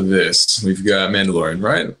 After this, we've got Mandalorian,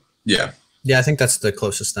 right? Yeah. Yeah, I think that's the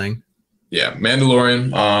closest thing. Yeah,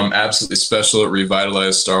 Mandalorian, absolutely special. It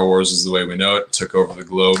revitalized Star Wars as the way we know it. Took over the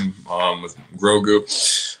globe with Grogu.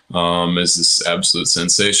 Is this absolute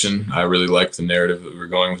sensation. I really like the narrative that we're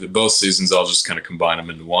going with it. Both seasons, I'll just kind of combine them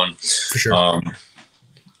into one. For sure.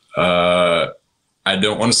 I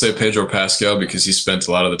don't want to say Pedro Pascal because he spent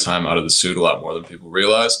a lot of the time out of the suit a lot more than people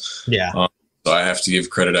realize. Yeah. So I have to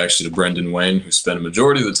give credit actually to Brendan Wayne, who spent a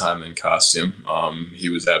majority of the time in costume. He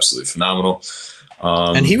was absolutely phenomenal.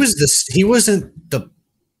 And he was the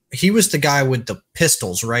guy with the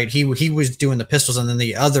pistols, right? He was doing the pistols, and then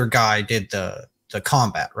the other guy did the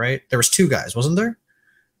combat, right? There was two guys, wasn't there?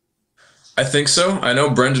 I think so. I know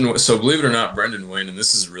Brendan. So believe it or not, Brendan Wayne, and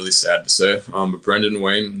this is really sad to say, but Brendan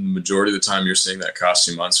Wayne, the majority of the time you're seeing that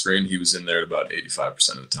costume on screen, he was in there about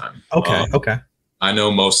 85% of the time. Okay. Okay. I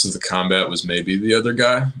know most of the combat was maybe the other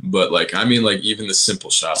guy, but like, I mean, like even the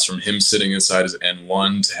simple shots from him sitting inside his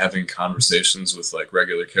N1 to having conversations with like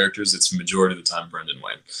regular characters, it's majority of the time Brendan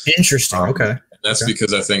Wayne. Interesting. Okay. That's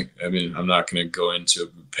because I mean, I'm not going to go into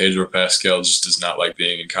it. Pedro Pascal just does not like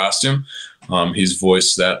being in costume. He's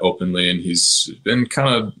voiced that openly, and he's been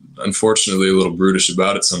kind of, unfortunately, a little brutish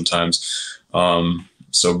about it sometimes.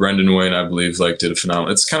 So Brendan Wayne, I believe, like did a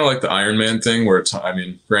phenomenal. It's kind of like the Iron Man thing, where I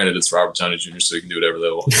mean, granted, it's Robert Downey Jr., so he can do whatever they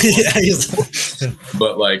want. Yeah,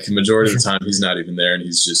 but like majority of the time, he's not even there, and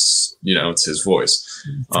he's just, you know, it's his voice.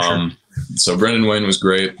 So Brendan Wayne was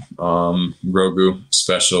great. Grogu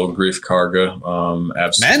special, Grief Karga,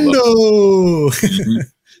 absolutely.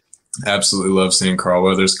 Absolutely love seeing Carl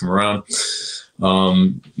Weathers come around.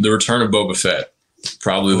 The return of Boba Fett,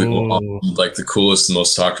 probably the coolest and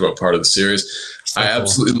most talked about part of the series. I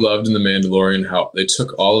absolutely loved in The Mandalorian how they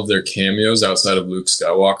took all of their cameos outside of Luke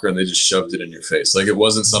Skywalker and they just shoved it in your face. Like it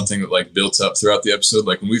wasn't something that like built up throughout the episode.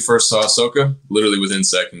 Like when we first saw Ahsoka, literally within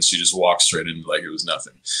seconds, she just walked straight into like it was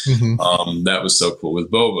nothing. That was so cool.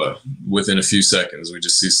 With Boba, within a few seconds, we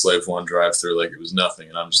just see Slave One drive through like it was nothing.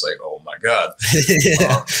 And I'm just like, oh my God.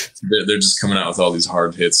 They're just coming out with all these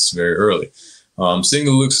hard hits very early. Seeing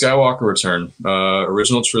the Luke Skywalker return,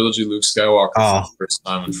 original trilogy Luke Skywalker for the first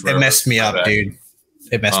time in forever. It messed me up, dude.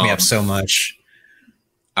 It messed me up so much.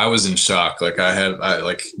 I was in shock. Like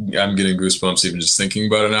I'm getting goosebumps even just thinking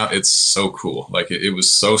about it now. It's so cool. Like it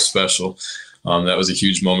was so special. That was a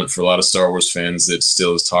huge moment for a lot of Star Wars fans that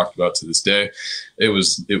still is talked about to this day. It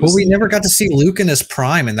was. Well, we never got to see Luke in his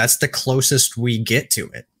prime, and that's the closest we get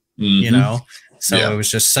to it. You know. So it was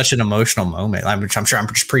just such an emotional moment. I'm sure I'm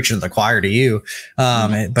just preaching to the choir to you.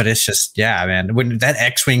 But it's just, yeah, man, when that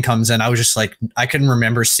X-Wing comes in, I was just like, I can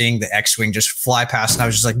remember seeing the X-Wing just fly past and I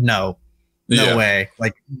was just like, no way.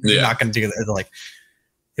 Like, you're not going to do that. Like,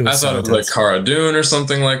 it was I thought it was like Cara Dune or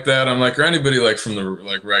something like that. I'm like, or anybody like from the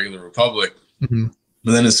like regular Republic. But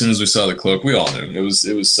then as soon as we saw the cloak, we all knew it was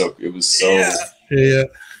so it was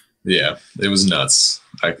nuts.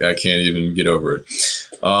 I can't even get over it.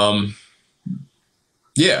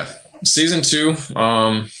 Yeah, season 2.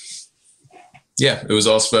 Yeah, it was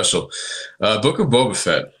all special. Book of Boba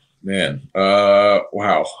Fett, man.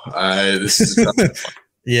 Wow, this is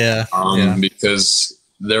because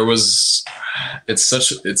there was.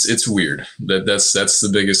 It's weird. That's the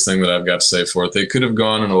biggest thing that I've got to say for it. They could have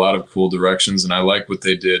gone in a lot of cool directions, and I like what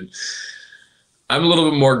they did. I'm a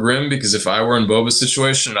little bit more grim because if I were in Boba's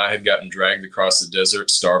situation and I had gotten dragged across the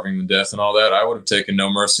desert, starving to death and all that, I would have taken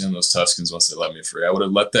no mercy on those Tuskens once they let me free. I would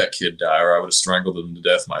have let that kid die, or I would have strangled him to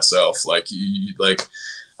death myself. Like,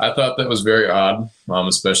 I thought that was very odd,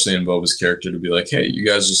 especially in Boba's character, to be like, hey, you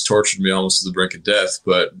guys just tortured me almost to the brink of death,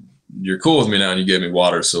 but you're cool with me now and you gave me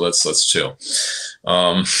water, so let's chill.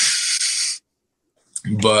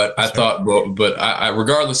 But I thought, I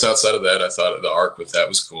regardless, outside of that, I thought the arc with that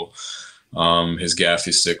was cool. His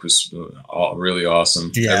gaffy stick was really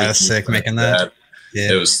awesome. Yeah, Everything sick making that.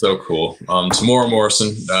 Yeah, it was so cool. Tamora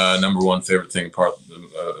Morrison, number one favorite thing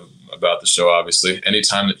about the show, obviously.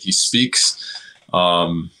 Anytime that he speaks,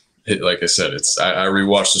 like I said, I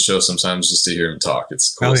rewatch the show sometimes just to hear him talk.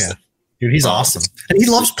 It's cool. Oh yeah. Dude, he's awesome. And he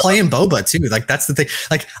loves playing Boba too. Like, that's the thing.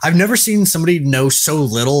 Like, I've never seen somebody know so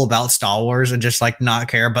little about Star Wars and just like not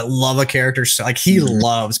care, but love a character. So, like, he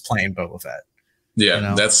loves playing Boba Fett. Yeah, you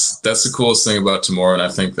know? That's the coolest thing about Tamora, and I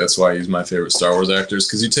think that's why he's my favorite Star Wars actors.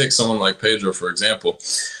 Because you take someone like Pedro, for example,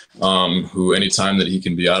 who anytime that he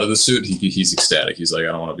can be out of the suit, he's ecstatic. He's like,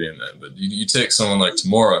 I don't want to be in that. But you take someone like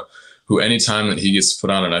Tamora, who anytime that he gets put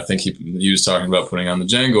on it, I think he was talking about putting on the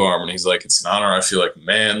Jango armor, and he's like, it's an honor. I feel like,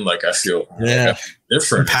 man, like I feel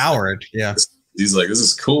different, empowered. Yeah, he's like, this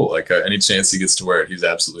is cool. Like any chance he gets to wear it, he's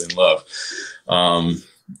absolutely in love.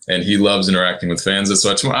 And he loves interacting with fans.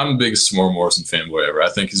 That's why I'm the biggest Tamora Morrison fanboy ever. I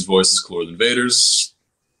think his voice is cooler than Vader's.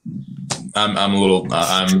 I'm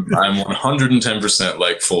 110%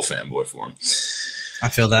 like full fanboy for him. I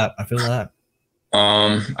feel that.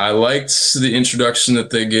 I liked the introduction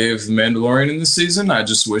that they gave the Mandalorian in this season. I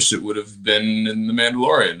just wish it would have been in the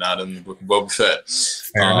Mandalorian, not in the Book of Boba Fett.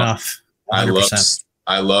 Fair enough. 100%.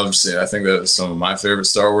 I loved seeing. I think that some of my favorite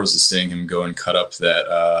Star Wars is seeing him go and cut up that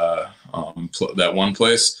that one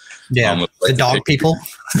place. Yeah, with, like, the dog people.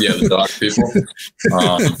 Yeah, the dog people.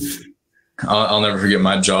 I'll never forget,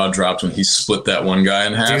 my jaw dropped when he split that one guy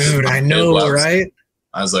in half. Dude, I know, right?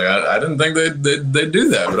 I was like, I didn't think they'd do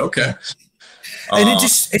that, but okay. And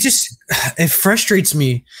it frustrates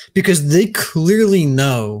me because they clearly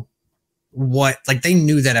know what, like, they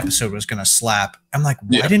knew that episode was going to slap. I'm like,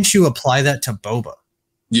 why didn't you apply that to Boba?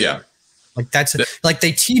 Yeah. Like, like,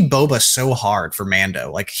 they teed Boba so hard for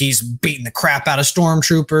Mando. Like, he's beating the crap out of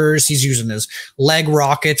stormtroopers. He's using his leg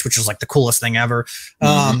rockets, which is like the coolest thing ever.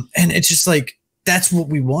 And it's just like, that's what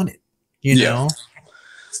we wanted, you know?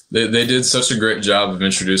 They did such a great job of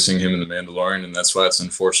introducing him in The Mandalorian, and that's why it's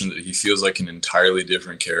unfortunate that he feels like an entirely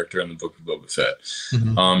different character in the Book of Boba Fett.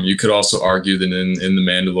 You could also argue that in The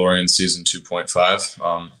Mandalorian Season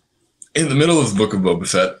 2.5, in the middle of the Book of Boba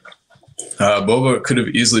Fett, Boba could have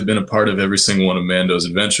easily been a part of every single one of Mando's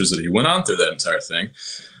adventures that he went on through that entire thing.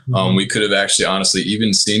 We could have actually, honestly,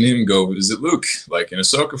 even seen him go visit Luke, like in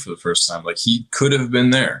Ahsoka for the first time. Like, he could have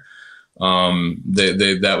been there.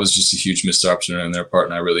 That was just a huge missed opportunity on their part,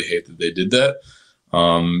 and I really hate that they did that.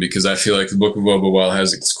 Because I feel like the Book of Boba, while it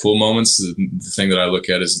has its cool moments, the thing that I look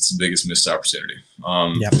at is it's the biggest missed opportunity.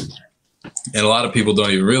 And a lot of people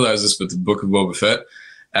don't even realize this, but the Book of Boba Fett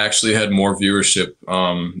actually had more viewership.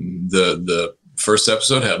 The first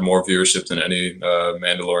episode had more viewership than any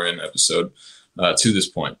Mandalorian episode to this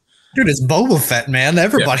point. Dude, it's Boba Fett, man.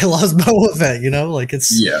 Everybody loves Boba Fett, you know? Like,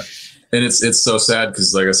 it's... Yeah. And it's so sad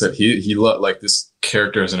because, like I said, he like, this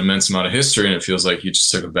character has an immense amount of history, and it feels like he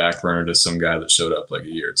just took a back burner to some guy that showed up like a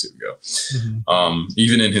year or two ago.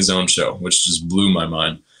 Even in his own show, which just blew my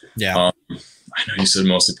mind. I know you said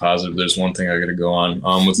mostly positive. There's one thing I got to go on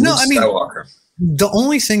with Luke Skywalker. The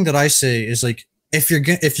only thing that I say is, like, if you're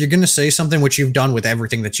gonna say something, which you've done with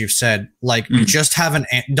everything that you've said, like, just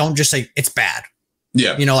don't just say it's bad.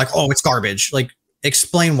 Yeah, you know, like, oh, it's garbage. Like,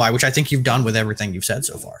 explain why, which I think you've done with everything you've said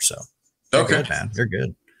so far. So, you're good, man. You're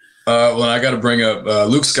good. Well, I got to bring up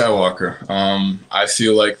Luke Skywalker. I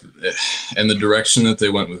feel like, and the direction that they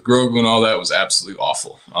went with Grogu and all that was absolutely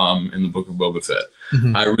awful. In the Book of Boba Fett,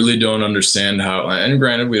 I really don't understand how. And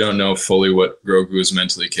granted, we don't know fully what Grogu is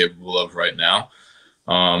mentally capable of right now,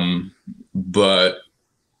 but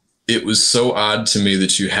it was so odd to me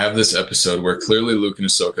that you have this episode where clearly Luke and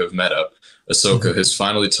Ahsoka have met up. Ahsoka has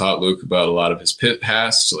finally taught Luke about a lot of his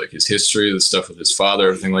past, like his history, the stuff with his father,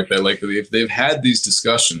 everything like that. Like, if they've had these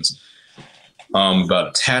discussions about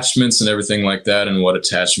attachments and everything like that, and what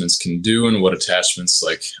attachments can do, and what attachments,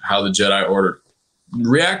 like how the Jedi Order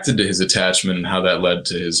reacted to his attachment and how that led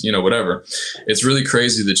to his, you know, whatever. It's really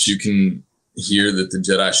crazy that you can hear that the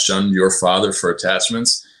Jedi shunned your father for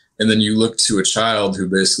attachments, and then you look to a child who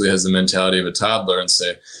basically has the mentality of a toddler and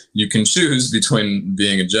say, you can choose between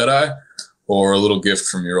being a Jedi or a little gift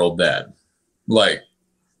from your old dad. Like,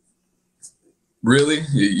 really?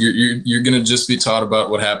 You're gonna just be taught about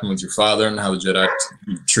what happened with your father and how the Jedi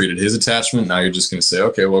treated his attachment. Now you're just gonna say,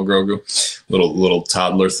 okay, well, Grogu, little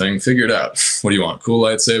toddler thing, figure it out. What do you want? Cool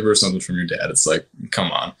lightsaber or something from your dad? It's like,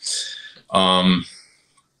 come on.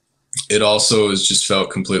 It also has just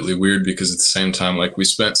felt completely weird because at the same time, like we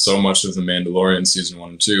spent so much of The Mandalorian season 1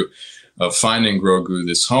 and 2 of finding Grogu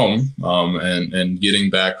this home and getting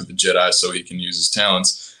back with the Jedi so he can use his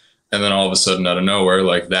talents. And then all of a sudden, out of nowhere,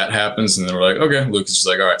 like that happens, and then we're like, okay, Luke is just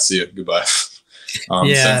like, all right, see you, goodbye.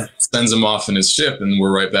 Sends him off in his ship, and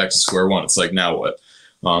we're right back to square one. It's like, now what?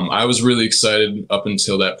 I was really excited up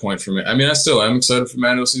until that point for me. I mean, I still am excited for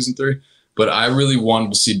Mando season 3, but I really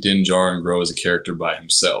wanted to see Din Djarin grow as a character by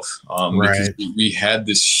himself. Because we had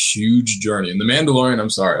this huge journey. In The Mandalorian, I'm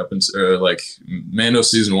sorry, up until like Mando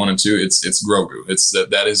season 1 and 2, it's Grogu.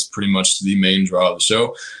 That is pretty much the main draw of the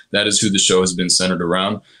show. That is who the show has been centered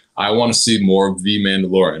around. I want to see more of The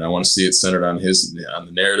Mandalorian. I want to see it centered on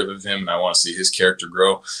the narrative of him, and I want to see his character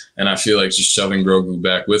grow. And I feel like just shoving Grogu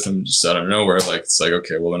back with him just out of nowhere, like it's like,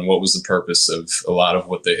 okay, well then what was the purpose of a lot of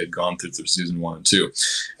what they had gone through season 1 and 2?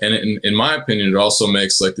 And in my opinion, it also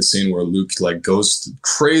makes like the scene where Luke like goes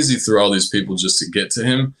crazy through all these people just to get to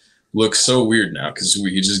him look so weird now because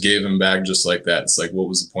he just gave him back just like that. It's like, what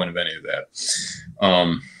was the point of any of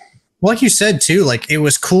that? Like you said too, like it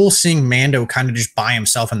was cool seeing Mando kind of just by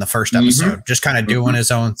himself in the first episode, just kind of doing his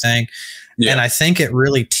own thing. Yeah. And I think it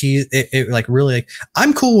really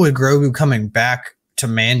I'm cool with Grogu coming back to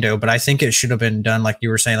Mando, but I think it should have been done like you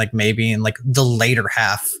were saying, like maybe in like the later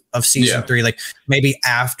half of season 3, like maybe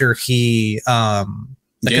after he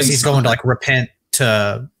because he's going to like repent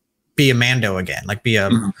to be a Mando again, like be a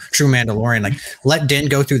true Mandalorian, like let Din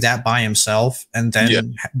go through that by himself and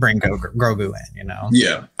then bring Grogu in, you know?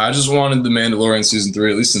 Yeah. I just wanted The Mandalorian season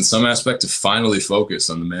 3, at least in some aspect, to finally focus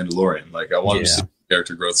on The Mandalorian. Like I wanted to see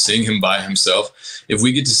character growth, seeing him by himself. If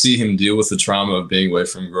we get to see him deal with the trauma of being away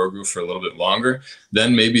from Grogu for a little bit longer,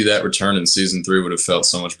 then maybe that return in season 3 would have felt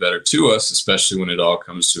so much better to us, especially when it all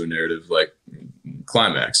comes to a narrative like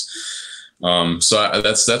climax. So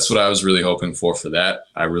that's what I was really hoping for that.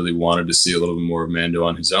 I really wanted to see a little bit more of Mando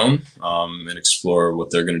on his own and explore what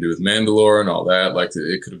they're going to do with Mandalore and all that. Like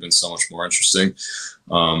it could have been so much more interesting.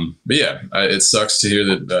 But yeah, it sucks to hear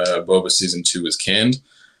that Boba season 2 is canned.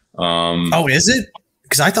 Oh, is it?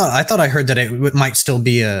 Because I thought I heard that it might still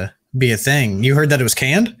be a thing. You heard that it was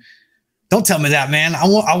canned? Don't tell me that, man. I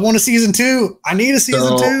want a season 2. I need a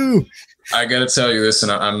season 2. I got to tell you this,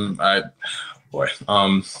 and I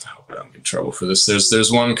I'm in trouble for this.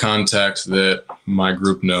 There's one contact that my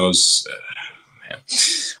group knows. Man,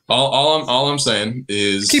 all I'm saying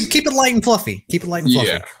is keep it light and fluffy. Keep it light and fluffy.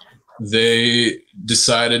 Yeah, they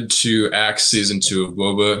decided to axe season 2 of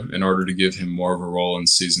Boba in order to give him more of a role in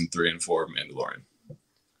season 3 and 4 of Mandalorian.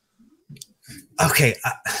 Okay,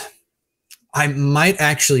 I might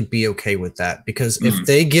actually be okay with that because if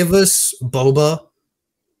they give us Boba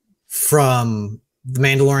from The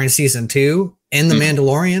Mandalorian season 2 in The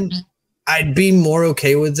Mandalorian, I'd be more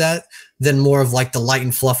okay with that than more of like the light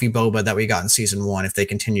and fluffy Boba that we got in season 1 if they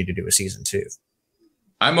continue to do a season 2.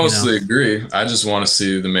 I mostly agree. I just want to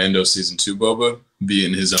see the Mando season 2 Boba be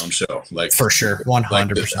in his own show. Like for sure,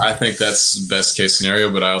 100%. Like I think that's the best case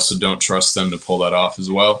scenario, but I also don't trust them to pull that off as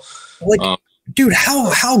well. Like, dude,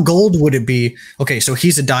 how gold would it be? Okay, so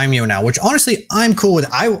he's a daimyo now, which honestly I'm cool with.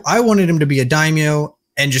 I wanted him to be a daimyo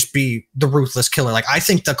and just be the ruthless killer. Like I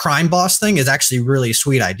think the crime boss thing is actually really a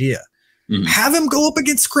sweet idea. Have him go up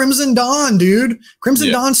against Crimson Dawn, dude.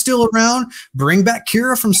 Crimson Dawn's still around. Bring back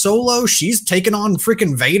Kira from Solo. She's taking on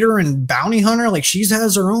freaking Vader and Bounty Hunter. Like she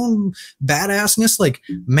has her own badassness. Like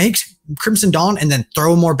make Crimson Dawn and then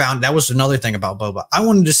throw more bounty. That was another thing about Boba. I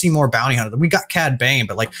wanted to see more Bounty Hunter. We got Cad Bane,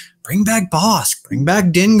 but like bring back Bosk, bring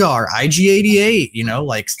back Dengar, IG-88. You know,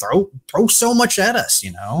 like throw so much at us.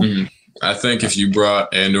 You know. I think if you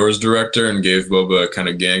brought Andor's director and gave Boba a kind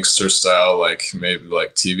of gangster style, like maybe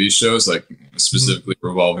like TV shows, like specifically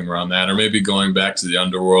revolving around that, or maybe going back to the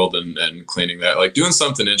underworld and cleaning that, like doing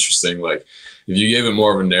something interesting. Like if you gave it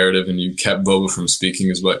more of a narrative and you kept Boba from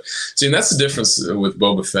speaking as what. See, and that's the difference with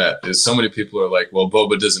Boba Fett is so many people are like, well,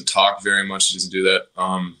 Boba doesn't talk very much. He doesn't do that.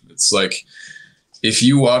 It's like, if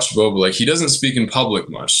you watch Boba, like he doesn't speak in public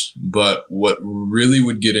much, but what really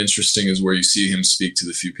would get interesting is where you see him speak to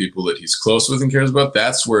the few people that he's close with and cares about.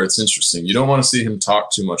 That's where it's interesting. You don't want to see him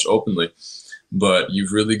talk too much openly, but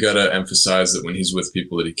you've really got to emphasize that when he's with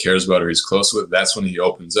people that he cares about or he's close with, that's when he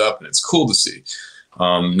opens up, and it's cool to see.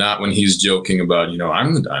 Not when he's joking about, you know,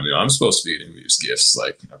 I'm the daimyo, I'm supposed to be getting these gifts.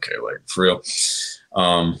 Like, okay, like for real.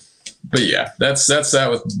 But yeah, that's that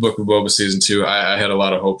with Book of Boba season 2. I had a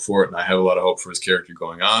lot of hope for it, and I have a lot of hope for his character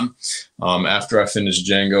going on. After I finish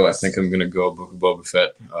Jango, I think I'm gonna go Book of Boba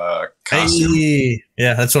Fett costume. Hey,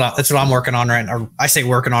 yeah, that's what I'm working on right now. I say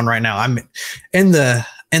working on right now. I'm in the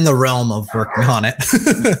realm of working on it.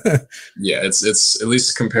 Yeah, it's at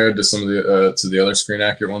least compared to some of the other screen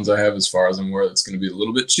accurate ones I have, as far as I'm aware, it's going to be a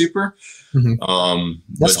little bit cheaper.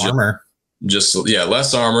 Less armor.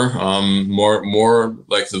 Less armor. More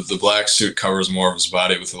like the black suit covers more of his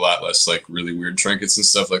body with a lot less like really weird trinkets and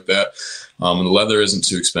stuff like that. And the leather isn't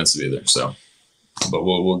too expensive either. So, but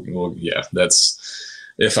we'll yeah, that's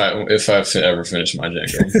if I ever finish my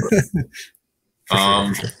Jango.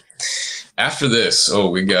 Sure. After this,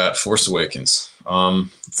 we got Force Awakens.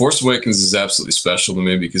 Force Awakens is absolutely special to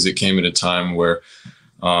me because it came at a time where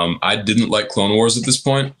I didn't like Clone Wars at this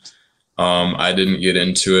point. I didn't get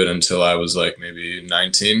into it until I was like maybe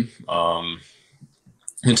 19.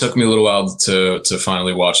 It took me a little while to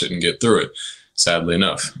finally watch it and get through it, sadly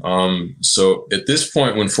enough. So at this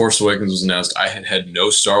point, when Force Awakens was announced, I had no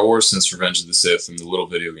Star Wars since Revenge of the Sith and the little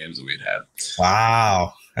video games that we'd had.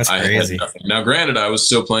 Wow. That's crazy. Now, granted, I was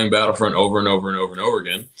still playing Battlefront over and over and over and over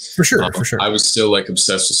again. For sure. I was still like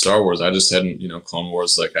obsessed with Star Wars. I just hadn't, Clone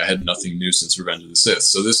Wars. Like I had nothing new since Revenge of the Sith.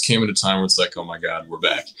 So this came at a time where it's like, oh my God, we're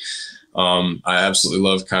back. I absolutely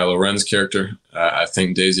love Kylo Ren's character. I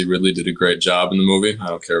think Daisy Ridley did a great job in the movie. I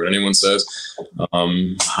don't care what anyone says.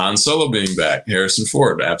 Han Solo being back, Harrison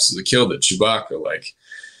Ford absolutely killed it. Chewbacca, like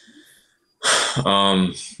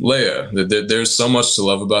Leia. There's so much to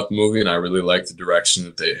love about the movie, and I really like the direction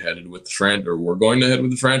that they headed with the we're going to head with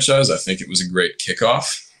the franchise. I think it was a great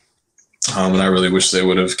kickoff, and I really wish they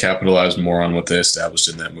would have capitalized more on what they established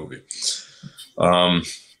in that movie.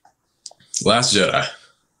 Last Jedi.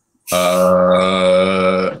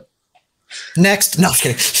 Next. No, I'm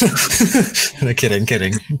kidding.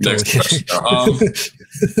 Kidding. Next question.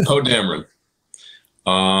 Poe Dameron.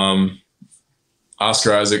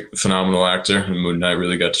 Oscar Isaac, phenomenal actor, and Moon Knight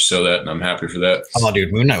really got to show that, and I'm happy for that. Oh,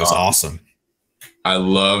 dude, Moon Knight was awesome. I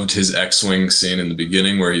loved his X-Wing scene in the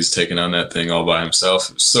beginning where he's taking on that thing all by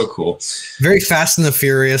himself. It was so cool. Very Fast and the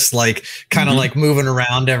Furious, like kind of like moving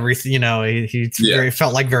around everything. He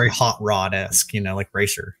felt like very Hot Rod-esque, like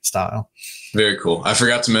racer style. Very cool. I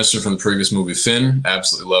forgot to mention from the previous movie, Finn.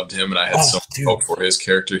 Absolutely loved him, and I had so much hope for his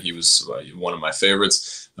character. He was one of my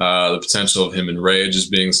favorites. The potential of him and Rey just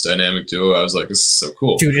being this dynamic duo, I was like, this is so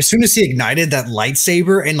cool. Dude, as soon as he ignited that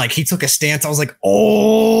lightsaber and like he took a stance, I was like,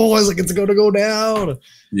 it's going to go down.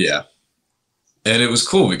 Yeah. And it was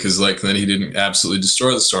cool because like then he didn't absolutely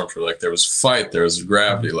destroy the Stormtrooper. Like there was fight, there was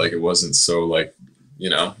gravity. Like it wasn't so like,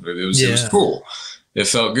 it was cool. It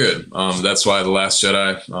felt good. That's why The Last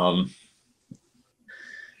Jedi, Poe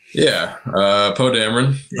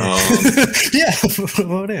Dameron.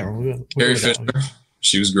 Poe Dameron. Carrie Fisher.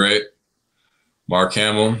 She was great. Mark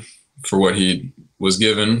Hamill, for what he was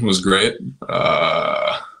given, was great.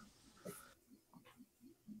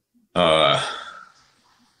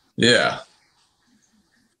 Yeah.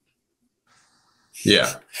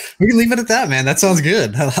 We can leave it at that, man. That sounds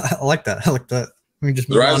good. I like that. We can just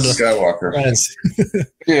move Rise of Skywalker.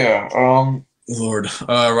 Lord.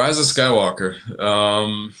 Rise of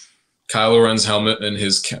Skywalker. Kylo Ren's helmet and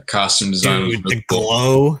his costume design. Dude, the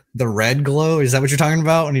glow, the red glow. Is that what you're talking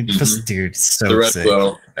about? And he just, dude, so the red sick.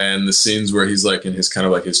 Glow and the scenes where he's like in his kind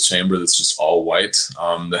of like his chamber that's just all white.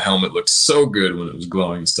 The helmet looked so good when it was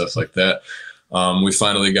glowing and stuff like that. We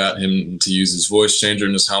finally got him to use his voice changer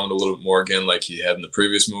in his helmet a little bit more again, like he had in the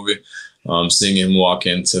previous movie. Seeing him walk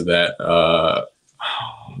into that,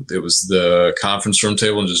 it was the conference room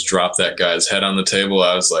table and just drop that guy's head on the table.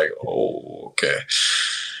 I was like, oh, okay.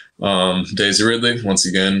 Daisy Ridley, once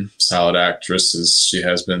again, solid actress as she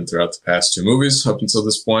has been throughout the past 2 movies up until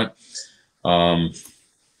this point.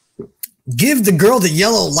 Give the girl the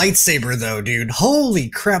yellow lightsaber, though, dude. Holy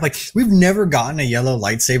crap. Like, we've never gotten a yellow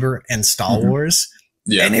lightsaber in Star Wars.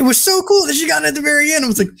 Yeah. And it was so cool that she got it at the very end. I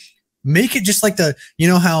was like, make it just like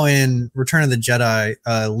how in Return of the Jedi,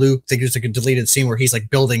 Luke, there's like a deleted scene where he's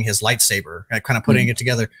like building his lightsaber, like, kind of putting it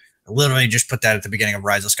together. Literally just put that at the beginning of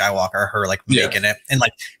Rise of Skywalker, her like making it. And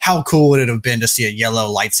like, how cool would it have been to see a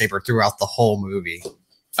yellow lightsaber throughout the whole movie?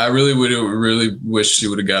 I really wish she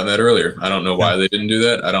would have gotten that earlier. I don't know why they didn't do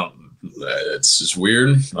that. It's just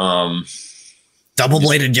weird.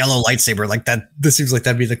 Double-bladed yellow lightsaber like that. This seems like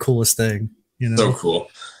that'd be the coolest thing. So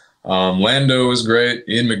cool. Lando was great.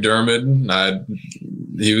 Ian McDiarmid,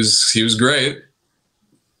 he was great.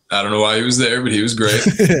 I don't know why he was there, but he was great.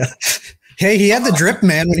 Hey, he had the drip,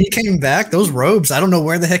 man. When he came back, those robes, I don't know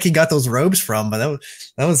where the heck he got those robes from, but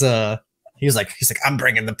that was He's like, I'm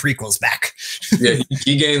bringing the prequels back. Yeah,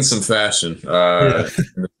 he gained some fashion in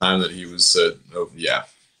the time that he was. Yeah,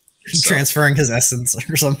 transferring his essence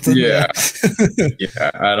or something. Yeah,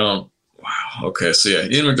 yeah. I don't. Wow. Okay, so yeah,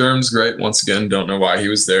 Ian McDermott's great. Once again, don't know why he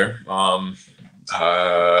was there.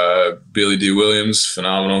 Billy D. Williams,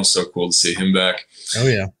 phenomenal. So cool to see him back. Oh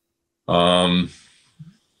yeah.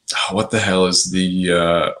 What the hell is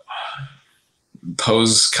the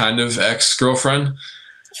Poe's kind of ex-girlfriend?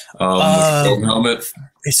 With helmet.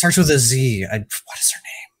 It starts with a Z. What is her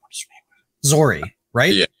name? Zori,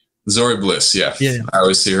 right? Yeah. Zori Bliss, yeah. I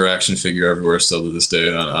always see her action figure everywhere still to this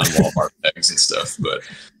day on Walmart bags and stuff. But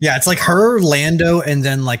yeah, it's like her, Lando, and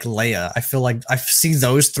then like Leia. I feel like I see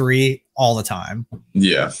those three all the time.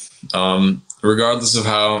 Yeah. Regardless of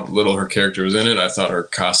how little her character was in it, I thought her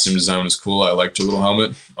costume design was cool. I liked her little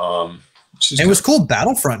helmet. It was cool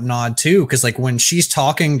Battlefront nod too, because like when she's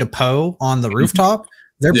talking to Poe on the rooftop,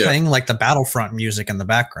 they're playing like the Battlefront music in the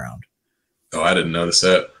background. Oh, I didn't notice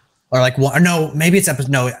that. Or like, no, maybe it's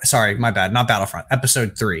episode. No, sorry, my bad. Not Battlefront.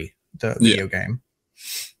 Episode 3, the video game.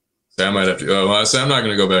 So I might have to. I'm not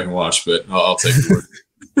going to go back and watch, but I'll take it.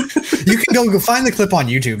 You can go find the clip on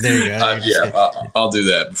YouTube. There you go. I'll do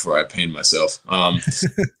that before I pain myself.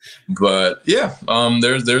 But yeah,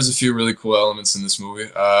 there's a few really cool elements in this movie.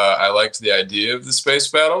 I liked the idea of the space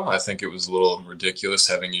battle. I think it was a little ridiculous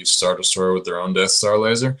having each Star Destroyer with their own Death Star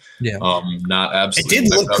laser. Yeah. Not absolutely. It did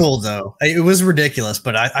look cool though. It was ridiculous,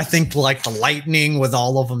 but I think like the lightning with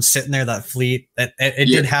all of them sitting there, that fleet, it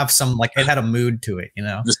did have some, like, it had a mood to it, you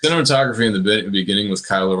know. The cinematography in the beginning with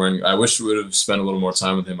Kylo Ren, I wish we would have spent a little more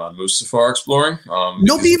time with him on Mustafar exploring.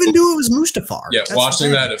 Nobody even knew it was Mustafar. Yeah,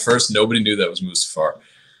 watching that at first, nobody knew that was Mustafar.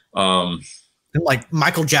 And like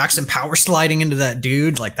Michael Jackson power sliding into that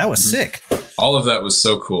dude, like that was sick. All of that was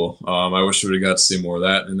so cool. I wish we would have got to see more of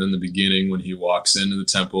that. And then the beginning when he walks into the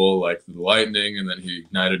temple, like the lightning, and then he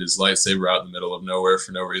ignited his lightsaber out in the middle of nowhere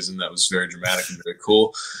for no reason. That was very dramatic and very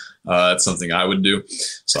cool. That's something I would do.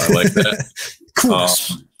 So I like that. Cool.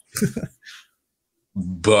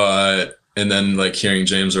 And then like hearing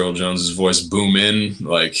James Earl Jones's voice boom in,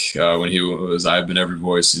 like when he was, I've been every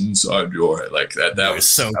voice inside your head, like that was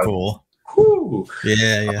so cool. Whoo.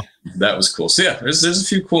 Yeah. That was cool. So yeah, there's a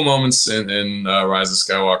few cool moments in Rise of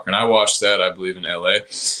Skywalker, and I watched that, I believe, in LA.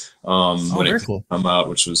 When it came out,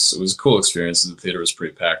 it was a cool experience. The theater was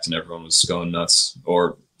pretty packed and everyone was going nuts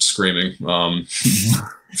or screaming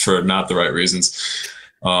for not the right reasons.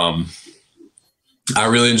 I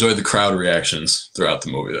really enjoyed the crowd reactions throughout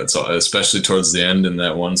the movie. That's all, especially towards the end in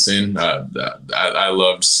that one scene. I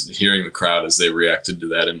loved hearing the crowd as they reacted to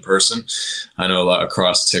that in person. I know a lot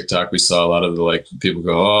across TikTok, we saw a lot of the like people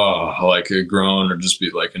go, oh, like a groan or just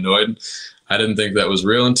be like annoyed. I didn't think that was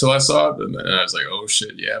real until I saw it, and then I was like, oh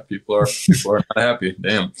shit, yeah, people are not happy.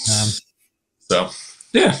 Damn. So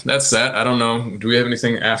yeah, that's that. I don't know. Do we have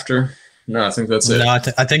anything after? No, I think that's it. No,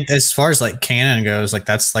 I think as far as like canon goes, like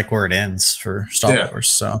that's like where it ends for Star Wars.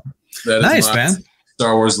 So nice, man.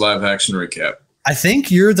 Star Wars live action recap. I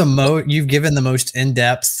think you're you've given the most in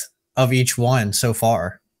depth of each one so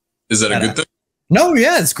far. Is that a good thing? No,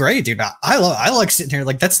 yeah, it's great, dude. I like sitting here.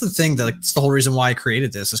 Like that's the thing that's the whole reason why I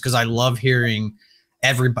created this is because I love hearing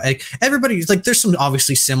everybody's like there's some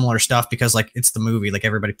obviously similar stuff because like it's the movie, like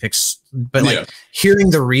everybody picks, but like hearing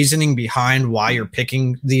the reasoning behind why you're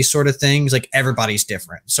picking these sort of things, like everybody's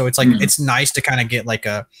different. So it's like it's nice to kind of get like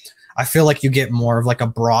I feel like you get more of like a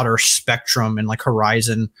broader spectrum and like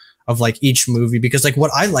horizon of like each movie because like what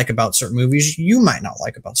I like about certain movies you might not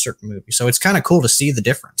like about certain movies. So it's kind of cool to see the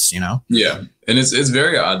difference, you know? Yeah. And it's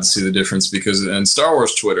very odd to see the difference because and Star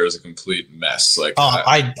Wars Twitter is a complete mess. Like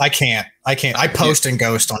I can't. I post and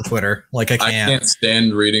ghost on Twitter. Like I can't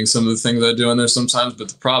stand reading some of the things I do on there sometimes, but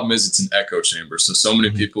the problem is it's an echo chamber. So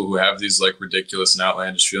many people who have these like ridiculous and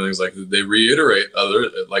outlandish feelings, like they reiterate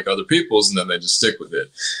other people's and then they just stick with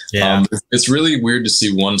it. Yeah. It's really weird to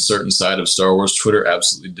see one certain side of Star Wars Twitter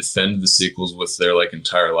absolutely defend the sequels with their like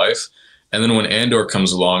entire life. And then when Andor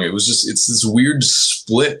comes along, it's this weird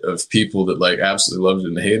split of people that like absolutely loved it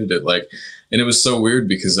and hated it. Like, and it was so weird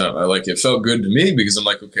because I like, it felt good to me because I'm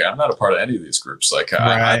like, okay, I'm not a part of any of these groups. Like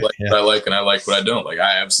I like what I like and I like what I don't like.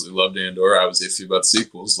 I absolutely loved Andor. I was iffy about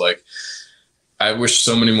sequels. Like, I wish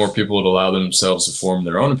so many more people would allow themselves to form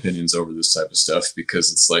their own opinions over this type of stuff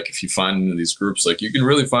because it's like if you find into these groups, like you can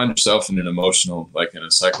really find yourself in an emotional, like in a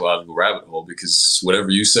psychological rabbit hole because whatever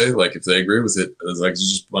you say, like if they agree with it, it's like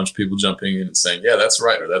there's just a bunch of people jumping in and saying, yeah, that's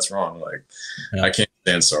right or that's wrong. Like I can't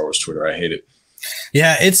stand Star Wars Twitter. I hate it.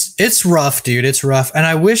 Yeah, it's rough, dude. It's rough. And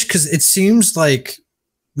I wish because it seems like,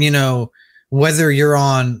 you know, whether you're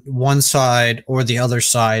on one side or the other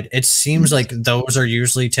side, it seems like those are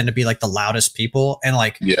usually tend to be like the loudest people, and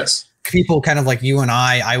like Yes. people kind of like you and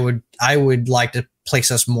I would like to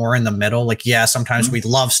place us more in the middle. Like, yeah, sometimes we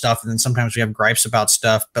love stuff and then sometimes we have gripes about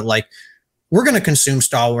stuff, but like we're going to consume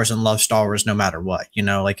Star Wars and love Star Wars no matter what, you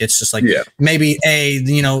know, like it's just like maybe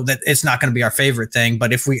you know, that it's not going to be our favorite thing,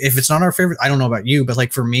 but if it's not our favorite, I don't know about you, but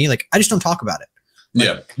like for me, like I just don't talk about it.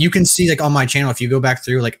 Like, you can see like on my channel, if you go back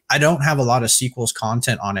through, like I don't have a lot of sequels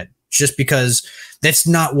content on it just because that's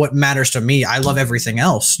not what matters to me. I love everything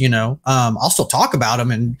else, you know. I'll still talk about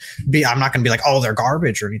them and I'm not going to be like, oh, they're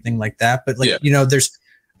garbage or anything like that. But like, you know,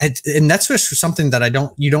 and that's just something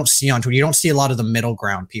that you don't see on Twitter. You don't see a lot of the middle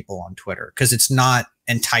ground people on Twitter because it's not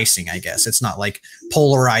enticing, I guess. It's not like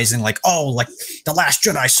polarizing, like, oh, like The Last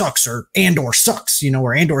Jedi sucks or Andor sucks, you know,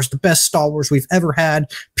 or Andor is the best Star Wars we've ever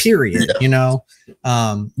had, period. You know,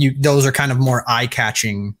 those are kind of more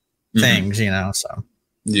eye-catching things, you know, so.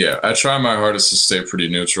 Yeah, I try my hardest to stay pretty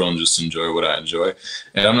neutral and just enjoy what I enjoy.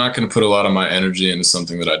 And I'm not going to put a lot of my energy into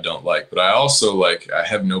something that I don't like. But I also I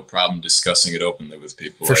have no problem discussing it openly with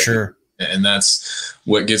people. For sure. And that's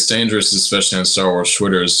what gets dangerous, especially on Star Wars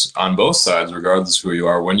Twitters, on both sides, regardless of who you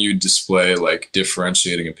are. When you display like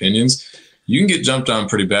differentiating opinions, you can get jumped on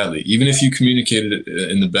pretty badly. Even if you communicate it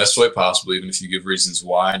in the best way possible, even if you give reasons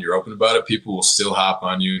why and you're open about it, people will still hop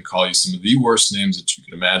on you and call you some of the worst names that you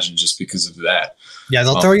could imagine just because of that. Yeah,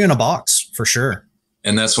 they'll throw you in a box for sure.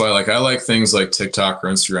 And that's why I like things like TikTok or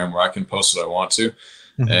Instagram where I can post what I want to.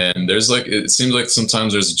 And there's it seems like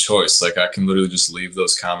sometimes there's a choice. Like I can literally just leave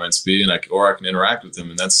those comments be and I can interact with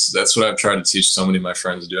them. And that's what I've tried to teach so many of my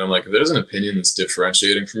friends to do. I'm like, if there's an opinion that's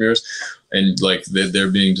differentiating from yours and like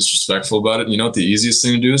they're being disrespectful about it, you know what the easiest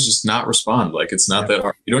thing to do is just not respond. Like it's not that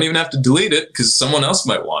hard. You don't even have to delete it because someone else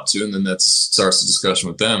might want to. And then that starts a discussion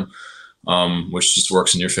with them, which just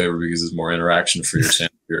works in your favor because there's more interaction for your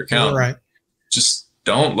channel, for your account. Right. Just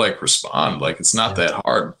don't respond. Like it's not that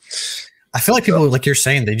hard. I feel like people, like you're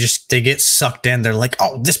saying, they get sucked in. They're like,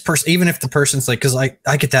 oh, this person, even if the person's like, cause I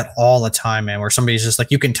get that all the time, man, where somebody's just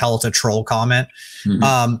like, you can tell it's a troll comment. And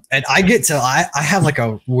I have like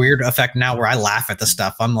a weird effect now where I laugh at the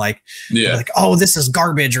stuff. I'm like, like, oh, this is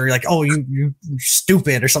garbage. Or like, oh, you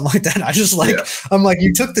stupid or something like that. I just like, I'm like,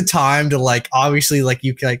 you took the time to like, obviously like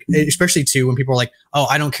you like, especially too, when people are like, oh,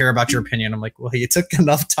 I don't care about your opinion. I'm like, well, you took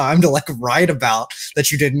enough time to like write about that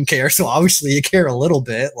you didn't care. So obviously you care a little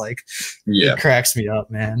bit. Like, it cracks me up,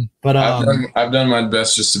 man. But I've done my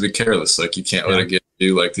best just to be careless. Like you can't let it get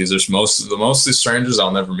you. Like these are mostly strangers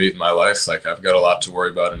I'll never meet in my life. Like I've got a lot to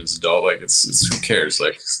worry about as an adult. Like it's who cares?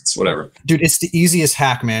 Like it's whatever. Dude, it's the easiest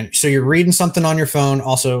hack, man. So you're reading something on your phone.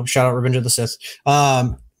 Also, shout out Revenge of the Sith.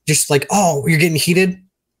 Just like, oh, you're getting heated.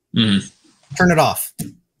 Turn it off.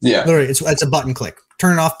 Yeah, literally, it's a button click.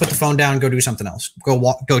 Turn it off. Put the phone down. Go do something else.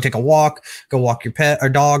 Go take a walk. Go walk your pet or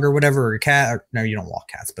dog or whatever, or your cat. Or, no, you don't walk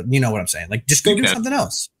cats, but you know what I'm saying. Like, just go do something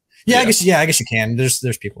else. Yeah, I guess you can.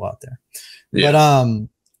 There's people out there. But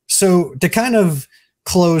so to kind of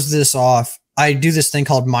close this off, I do this thing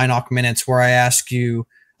called Mynock Minutes where I ask you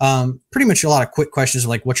pretty much a lot of quick questions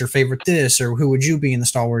like, what's your favorite this, or who would you be in the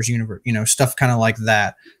Star Wars universe? You know, stuff kind of like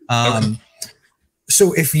that.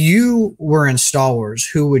 So if you were in Star Wars,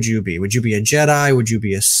 who would you be? Would you be a Jedi? Would you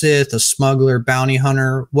be a Sith, a smuggler, bounty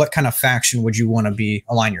hunter? What kind of faction would you want to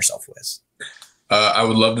align yourself with? I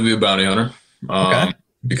would love to be a bounty hunter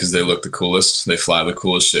because they look the coolest. They fly the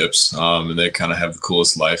coolest ships and they kind of have the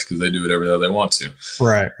coolest life because they do whatever the hell they want to.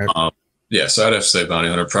 Right. Yeah, so I'd have to say bounty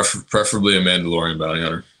hunter, preferably a Mandalorian bounty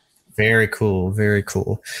hunter. Very cool. Very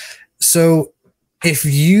cool. So if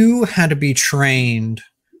you had to be trained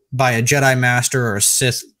by a Jedi Master or a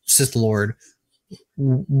Sith Lord,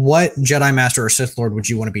 what Jedi Master or Sith Lord would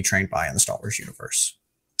you want to be trained by in the Star Wars universe?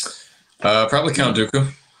 Probably Count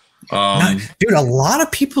Dooku. Dude, a lot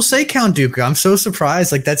of people say Count Dooku. I'm so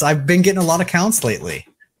surprised. Like I've been getting a lot of counts lately.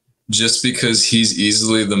 Just because he's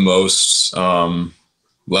easily the most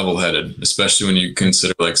level-headed, especially when you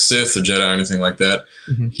consider like Sith or Jedi or anything like that.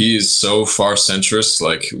 He is so far centrist.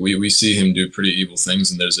 Like we see him do pretty evil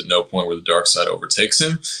things, and there's at no point where the dark side overtakes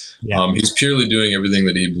him. He's purely doing everything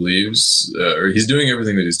that he believes, or he's doing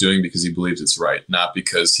everything that he's doing because he believes it's right, not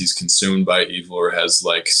because he's consumed by evil or has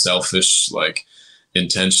like selfish like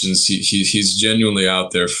intentions. He's genuinely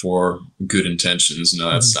out there for good intentions.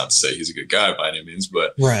 No, that's not to say he's a good guy by any means,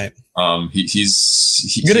 but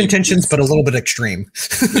he's good intentions, but a little bit extreme.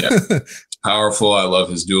 Powerful. I love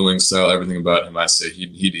his dueling style. Everything about him, I say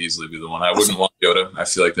he'd easily be the one. I wouldn't want Yoda. I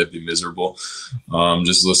feel like that'd be miserable.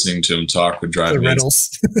 Just listening to him talk would drive me. I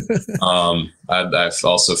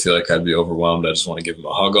also feel like I'd be overwhelmed. I just want to give him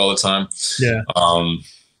a hug all the time.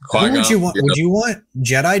 Who would you want? Would you want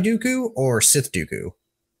Jedi Dooku or Sith Dooku?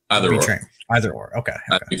 Either or. Either or. Okay.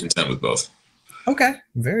 I'd be content with both. Okay.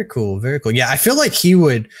 Very cool. Very cool. Yeah, I feel like he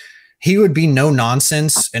would be no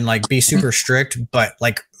nonsense and like be super strict, but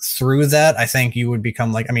like through that, I think you would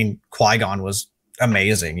become like, I mean, Qui-Gon was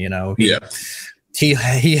amazing, you know.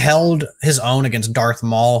 He held his own against Darth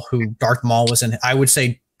Maul, who Darth Maul was in. I would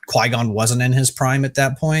say Qui-Gon wasn't in his prime at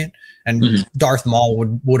that point, and Darth Maul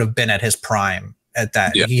would have been at his prime at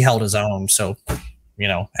that. Yeah. He held his own. So, you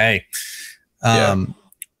know, hey.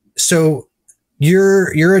 So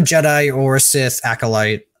you're a Jedi or a Sith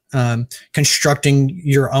acolyte, constructing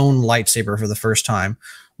your own lightsaber for the first time.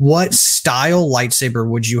 What style lightsaber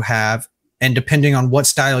would you have? And depending on what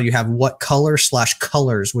style you have, what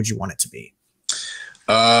color/colors would you want it to be?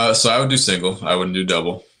 So I would do single. I wouldn't do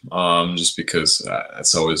double. Just because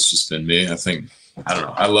that's always just been me. I think, I don't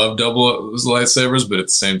know. I love double lightsabers, but at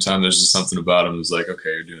the same time, there's just something about them that's like, okay,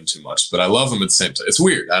 you're doing too much. But I love them at the same time. It's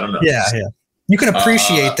weird. I don't know. Yeah. You can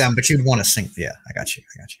appreciate them, but you'd want to sync. Yeah, I got you.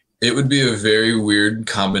 It would be a very weird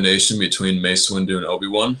combination between Mace Windu and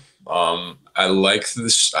Obi-Wan. I like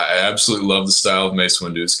this. I absolutely love the style of Mace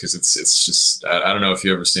Windu's because it's just, I don't know if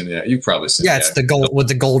you've ever seen that. You've probably seen it. Yeah, it's the gold with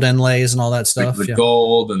the gold inlays and all that stuff. The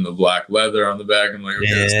gold and the black leather on the back. I'm like,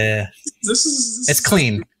 okay, it's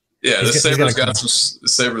clean. Yeah, the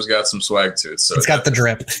saber's got some swag to it. So it's got the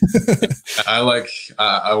drip.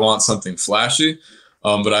 I want something flashy.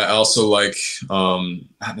 But I also like,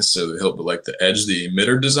 not necessarily the hilt, but like the edge, the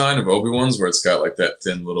emitter design of Obi-Wan's where it's got like that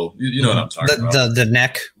thin little, you know what I'm talking about. The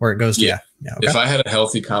neck where it goes. Yeah. Okay. If I had a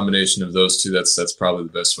healthy combination of those two, that's probably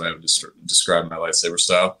the best way I would describe my lightsaber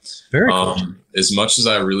style. Very cool. As much as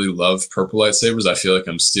I really love purple lightsabers, I feel like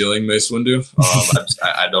I'm stealing Mace Windu.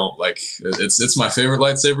 I don't like, it's my favorite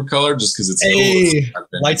lightsaber color just because it's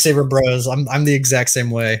lightsaber bros. I'm the exact same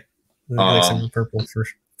way. Purple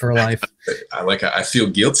for life. I feel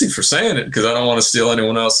guilty for saying it because I don't want to steal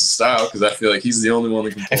anyone else's style because I feel like he's the only one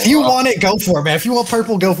that can pull If you want it, go for it, man. If you want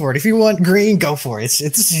purple, go for it. If you want green, go for it.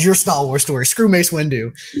 It's your Star Wars story. Screw Mace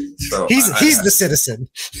Windu. So he's the citizen.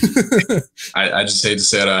 I just hate to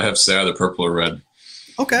say it. I have to say either purple or red.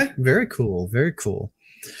 Okay. Very cool. Very cool.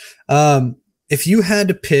 If you had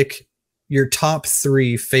to pick your top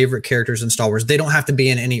 3 favorite characters in Star Wars, they don't have to be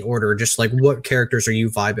in any order. Just like what characters are you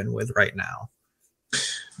vibing with right now?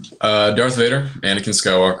 Darth Vader, Anakin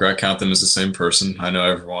Skywalker. I count them as the same person. I know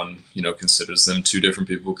everyone, considers them 2 different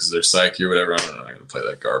people because they're psyche or whatever. I'm not going to play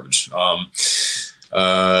that garbage. Darth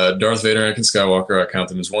Vader, Anakin Skywalker. I count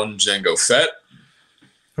them as one. Jango Fett.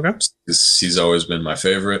 Okay. He's always been my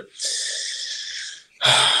favorite.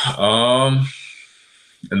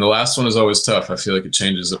 And the last one is always tough. I feel like it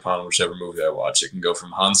changes upon whichever movie I watch. It can go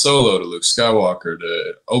from Han Solo to Luke Skywalker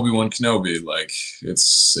to Obi-Wan Kenobi. Like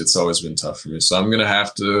it's always been tough for me. So I'm gonna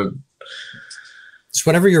have to. It's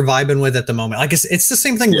whatever you're vibing with at the moment. Like it's the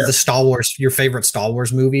same thing with the Star Wars. Your favorite Star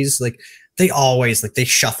Wars movies, like they always they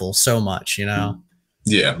shuffle so much,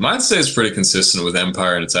 Yeah, mine stays pretty consistent with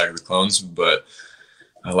Empire and Attack of the Clones, but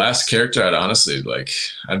my last character,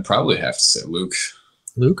 I'd probably have to say Luke.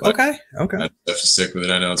 Luke? Okay. I have to stick with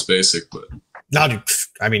it. I know it's basic, but no, dude,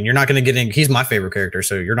 I mean, you're not going to get any. He's my favorite character,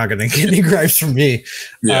 so you're not going to get any gripes from me.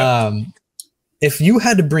 Yeah. If you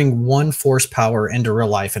had to bring one force power into real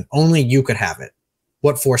life and only you could have it,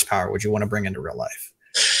 what force power would you want to bring into real life?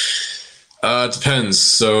 It depends.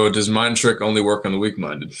 So does mind trick only work on the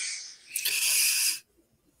weak-minded?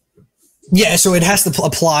 Yeah, so it has to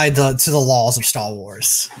apply to the laws of Star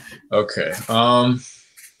Wars. Okay.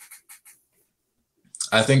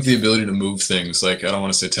 I think the ability to move things, I don't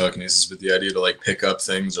want to say telekinesis, but the idea to pick up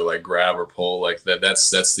things or grab or pull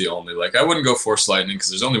that's the only, I wouldn't go force lightning because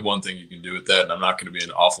there's only one thing you can do with that, and I'm not going to be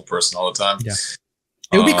an awful person all the time. Yeah.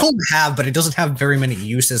 It would be cool to have, but it doesn't have very many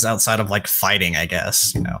uses outside of fighting, I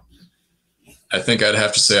guess, I think I'd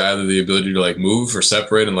have to say either the ability to move or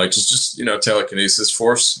separate and just telekinesis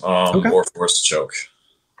force, or force to choke.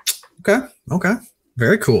 Okay.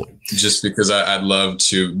 Very cool. Just because I'd love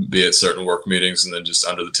to be at certain work meetings and then just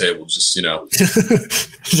under the table, just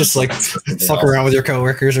fuck around with your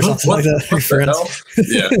coworkers or something like that. Your friends.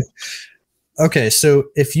 Yeah. Okay, so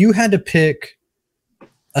if you had to pick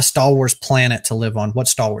a Star Wars planet to live on, what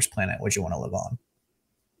Star Wars planet would you want to live on?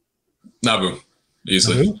 Naboo,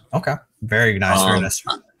 easily. Naboo? Okay, very nice. Very nice.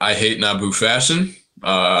 I hate Naboo fashion.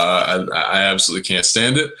 I absolutely can't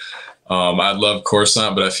stand it. I'd love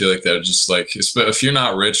Coruscant, but I feel like that would just if you're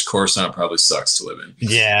not rich, Coruscant probably sucks to live in.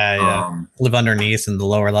 Yeah. Live underneath in the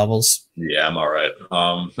lower levels. Yeah, I'm all right.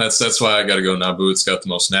 That's why I got to go Naboo. It's got the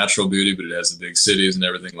most natural beauty, but it has the big cities and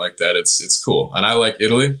everything like that. It's cool, and I like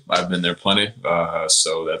Italy. I've been there plenty,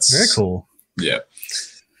 so that's very cool. Yeah.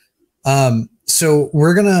 So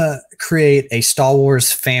we're gonna create a Star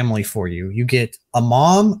Wars family for you. You get a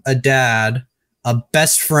mom, a dad, a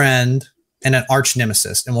best friend, and an arch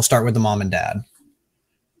nemesis. And we'll start with the mom and dad.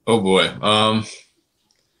 Oh boy.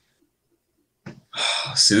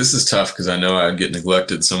 See, this is tough because I know I'd get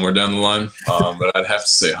neglected somewhere down the line. But I'd have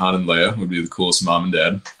to say Han and Leia would be the coolest mom and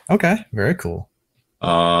dad. Okay, very cool.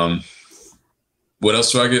 What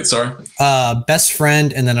else do I get? Sorry. Best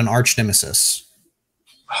friend and then an arch nemesis.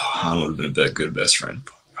 Han would have been a good best friend.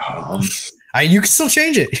 You can still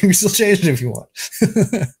change it. You can still change it if you want.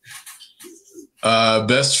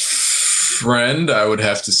 Best friend, I would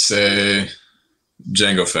have to say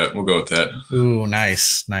Jango Fett. We'll go with that. Ooh,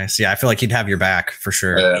 nice. Yeah, I feel like he'd have your back for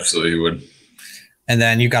sure. Yeah, absolutely, he would. And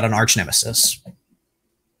then you got an arch nemesis.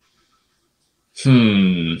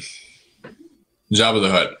 Jabba the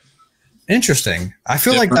Hutt. Interesting. I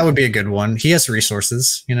feel like that would be a good one. He has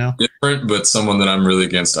resources, you know. Different, but someone that I'm really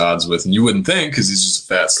against odds with. And you wouldn't think because he's just a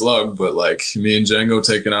fat slug, but like me and Jango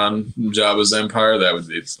taking on Jabba's empire, that would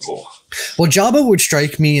be cool. Well, Jabba would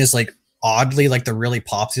strike me as like oddly like the really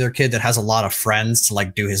popular kid that has a lot of friends to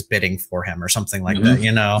like do his bidding for him or something like that,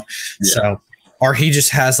 you know? Yeah. So, or he just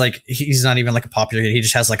has like, he's not even like a popular kid. He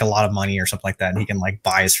just has like a lot of money or something like that. And he can like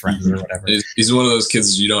buy his friends or whatever. He's one of those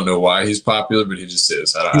kids you don't know why he's popular, but he just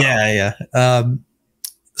is. I don't know. Yeah.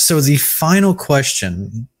 So the final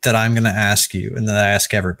question that I'm going to ask you and that I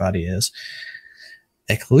ask everybody is,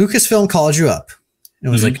 like Lucasfilm called you up. It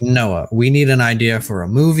was like, Noah, we need an idea for a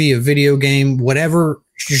movie, a video game, whatever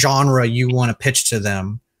genre you want to pitch to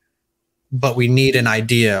them, but we need an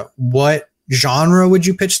idea. What genre would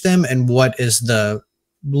you pitch them, and what is the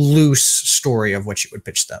loose story of what you would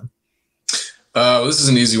pitch them? This is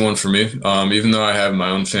an easy one for me. Even though I have my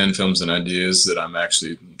own fan films and ideas that I'm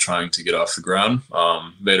actually trying to get off the ground.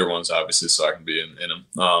 Vader ones, obviously, so I can be in them.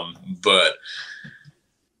 But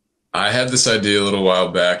I had this idea a little while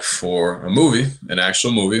back for a movie, an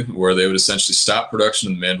actual movie, where they would essentially stop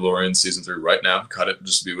production of The Mandalorian Season 3 right now, cut it,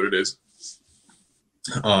 just be what it is.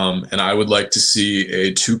 And I would like to see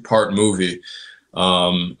a 2-part movie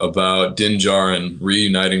about Din Djarin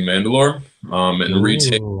reuniting Mandalore and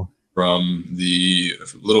retaking from the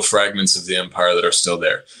little fragments of the Empire that are still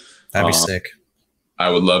there. That'd be sick. I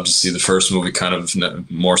would love to see the first movie kind of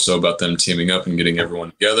more so about them teaming up and getting everyone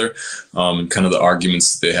together, and kind of the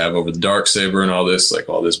arguments that they have over the Darksaber and all this, like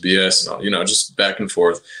all this BS and all, you know, just back and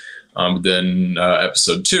forth. Then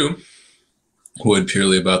episode 2 would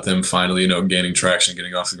purely about them finally, you know, gaining traction,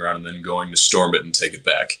 getting off the ground, and then going to storm it and take it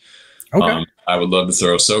back. Okay. I would love to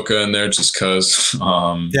throw Ahsoka in there just because.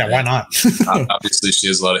 Yeah, why not? Obviously, she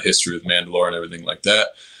has a lot of history with Mandalore and everything like that.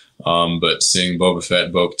 But seeing Boba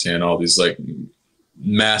Fett, Bo-Katan, all these like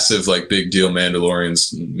massive, like big deal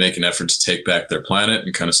Mandalorians make an effort to take back their planet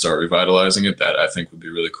and kind of start revitalizing it, that I think would be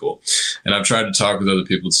really cool. And I've tried to talk with other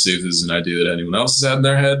people to see if this is an idea that anyone else has had in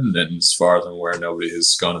their head. And as far as I'm aware, nobody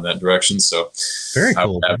has gone in that direction. So very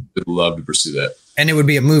cool. I would love to pursue that. And it would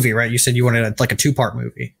be a movie, right? You said you wanted like a 2-part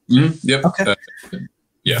movie. Yep. Okay.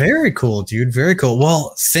 Yeah. Very cool, dude. Very cool.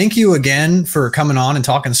 Well, thank you again for coming on and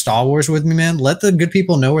talking Star Wars with me, man. Let the good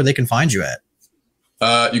people know where they can find you at.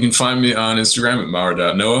 You can find me on Instagram at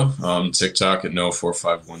Mauer.Noah, TikTok at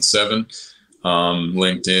Noah4517,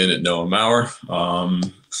 LinkedIn at Noah Mauer.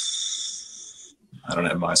 I don't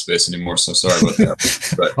have MySpace anymore, so sorry about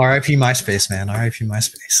that. But RIP MySpace, man. RIP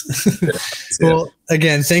MySpace. Well,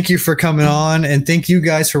 again, thank you for coming on, and thank you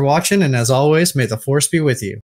guys for watching. And as always, may the Force be with you.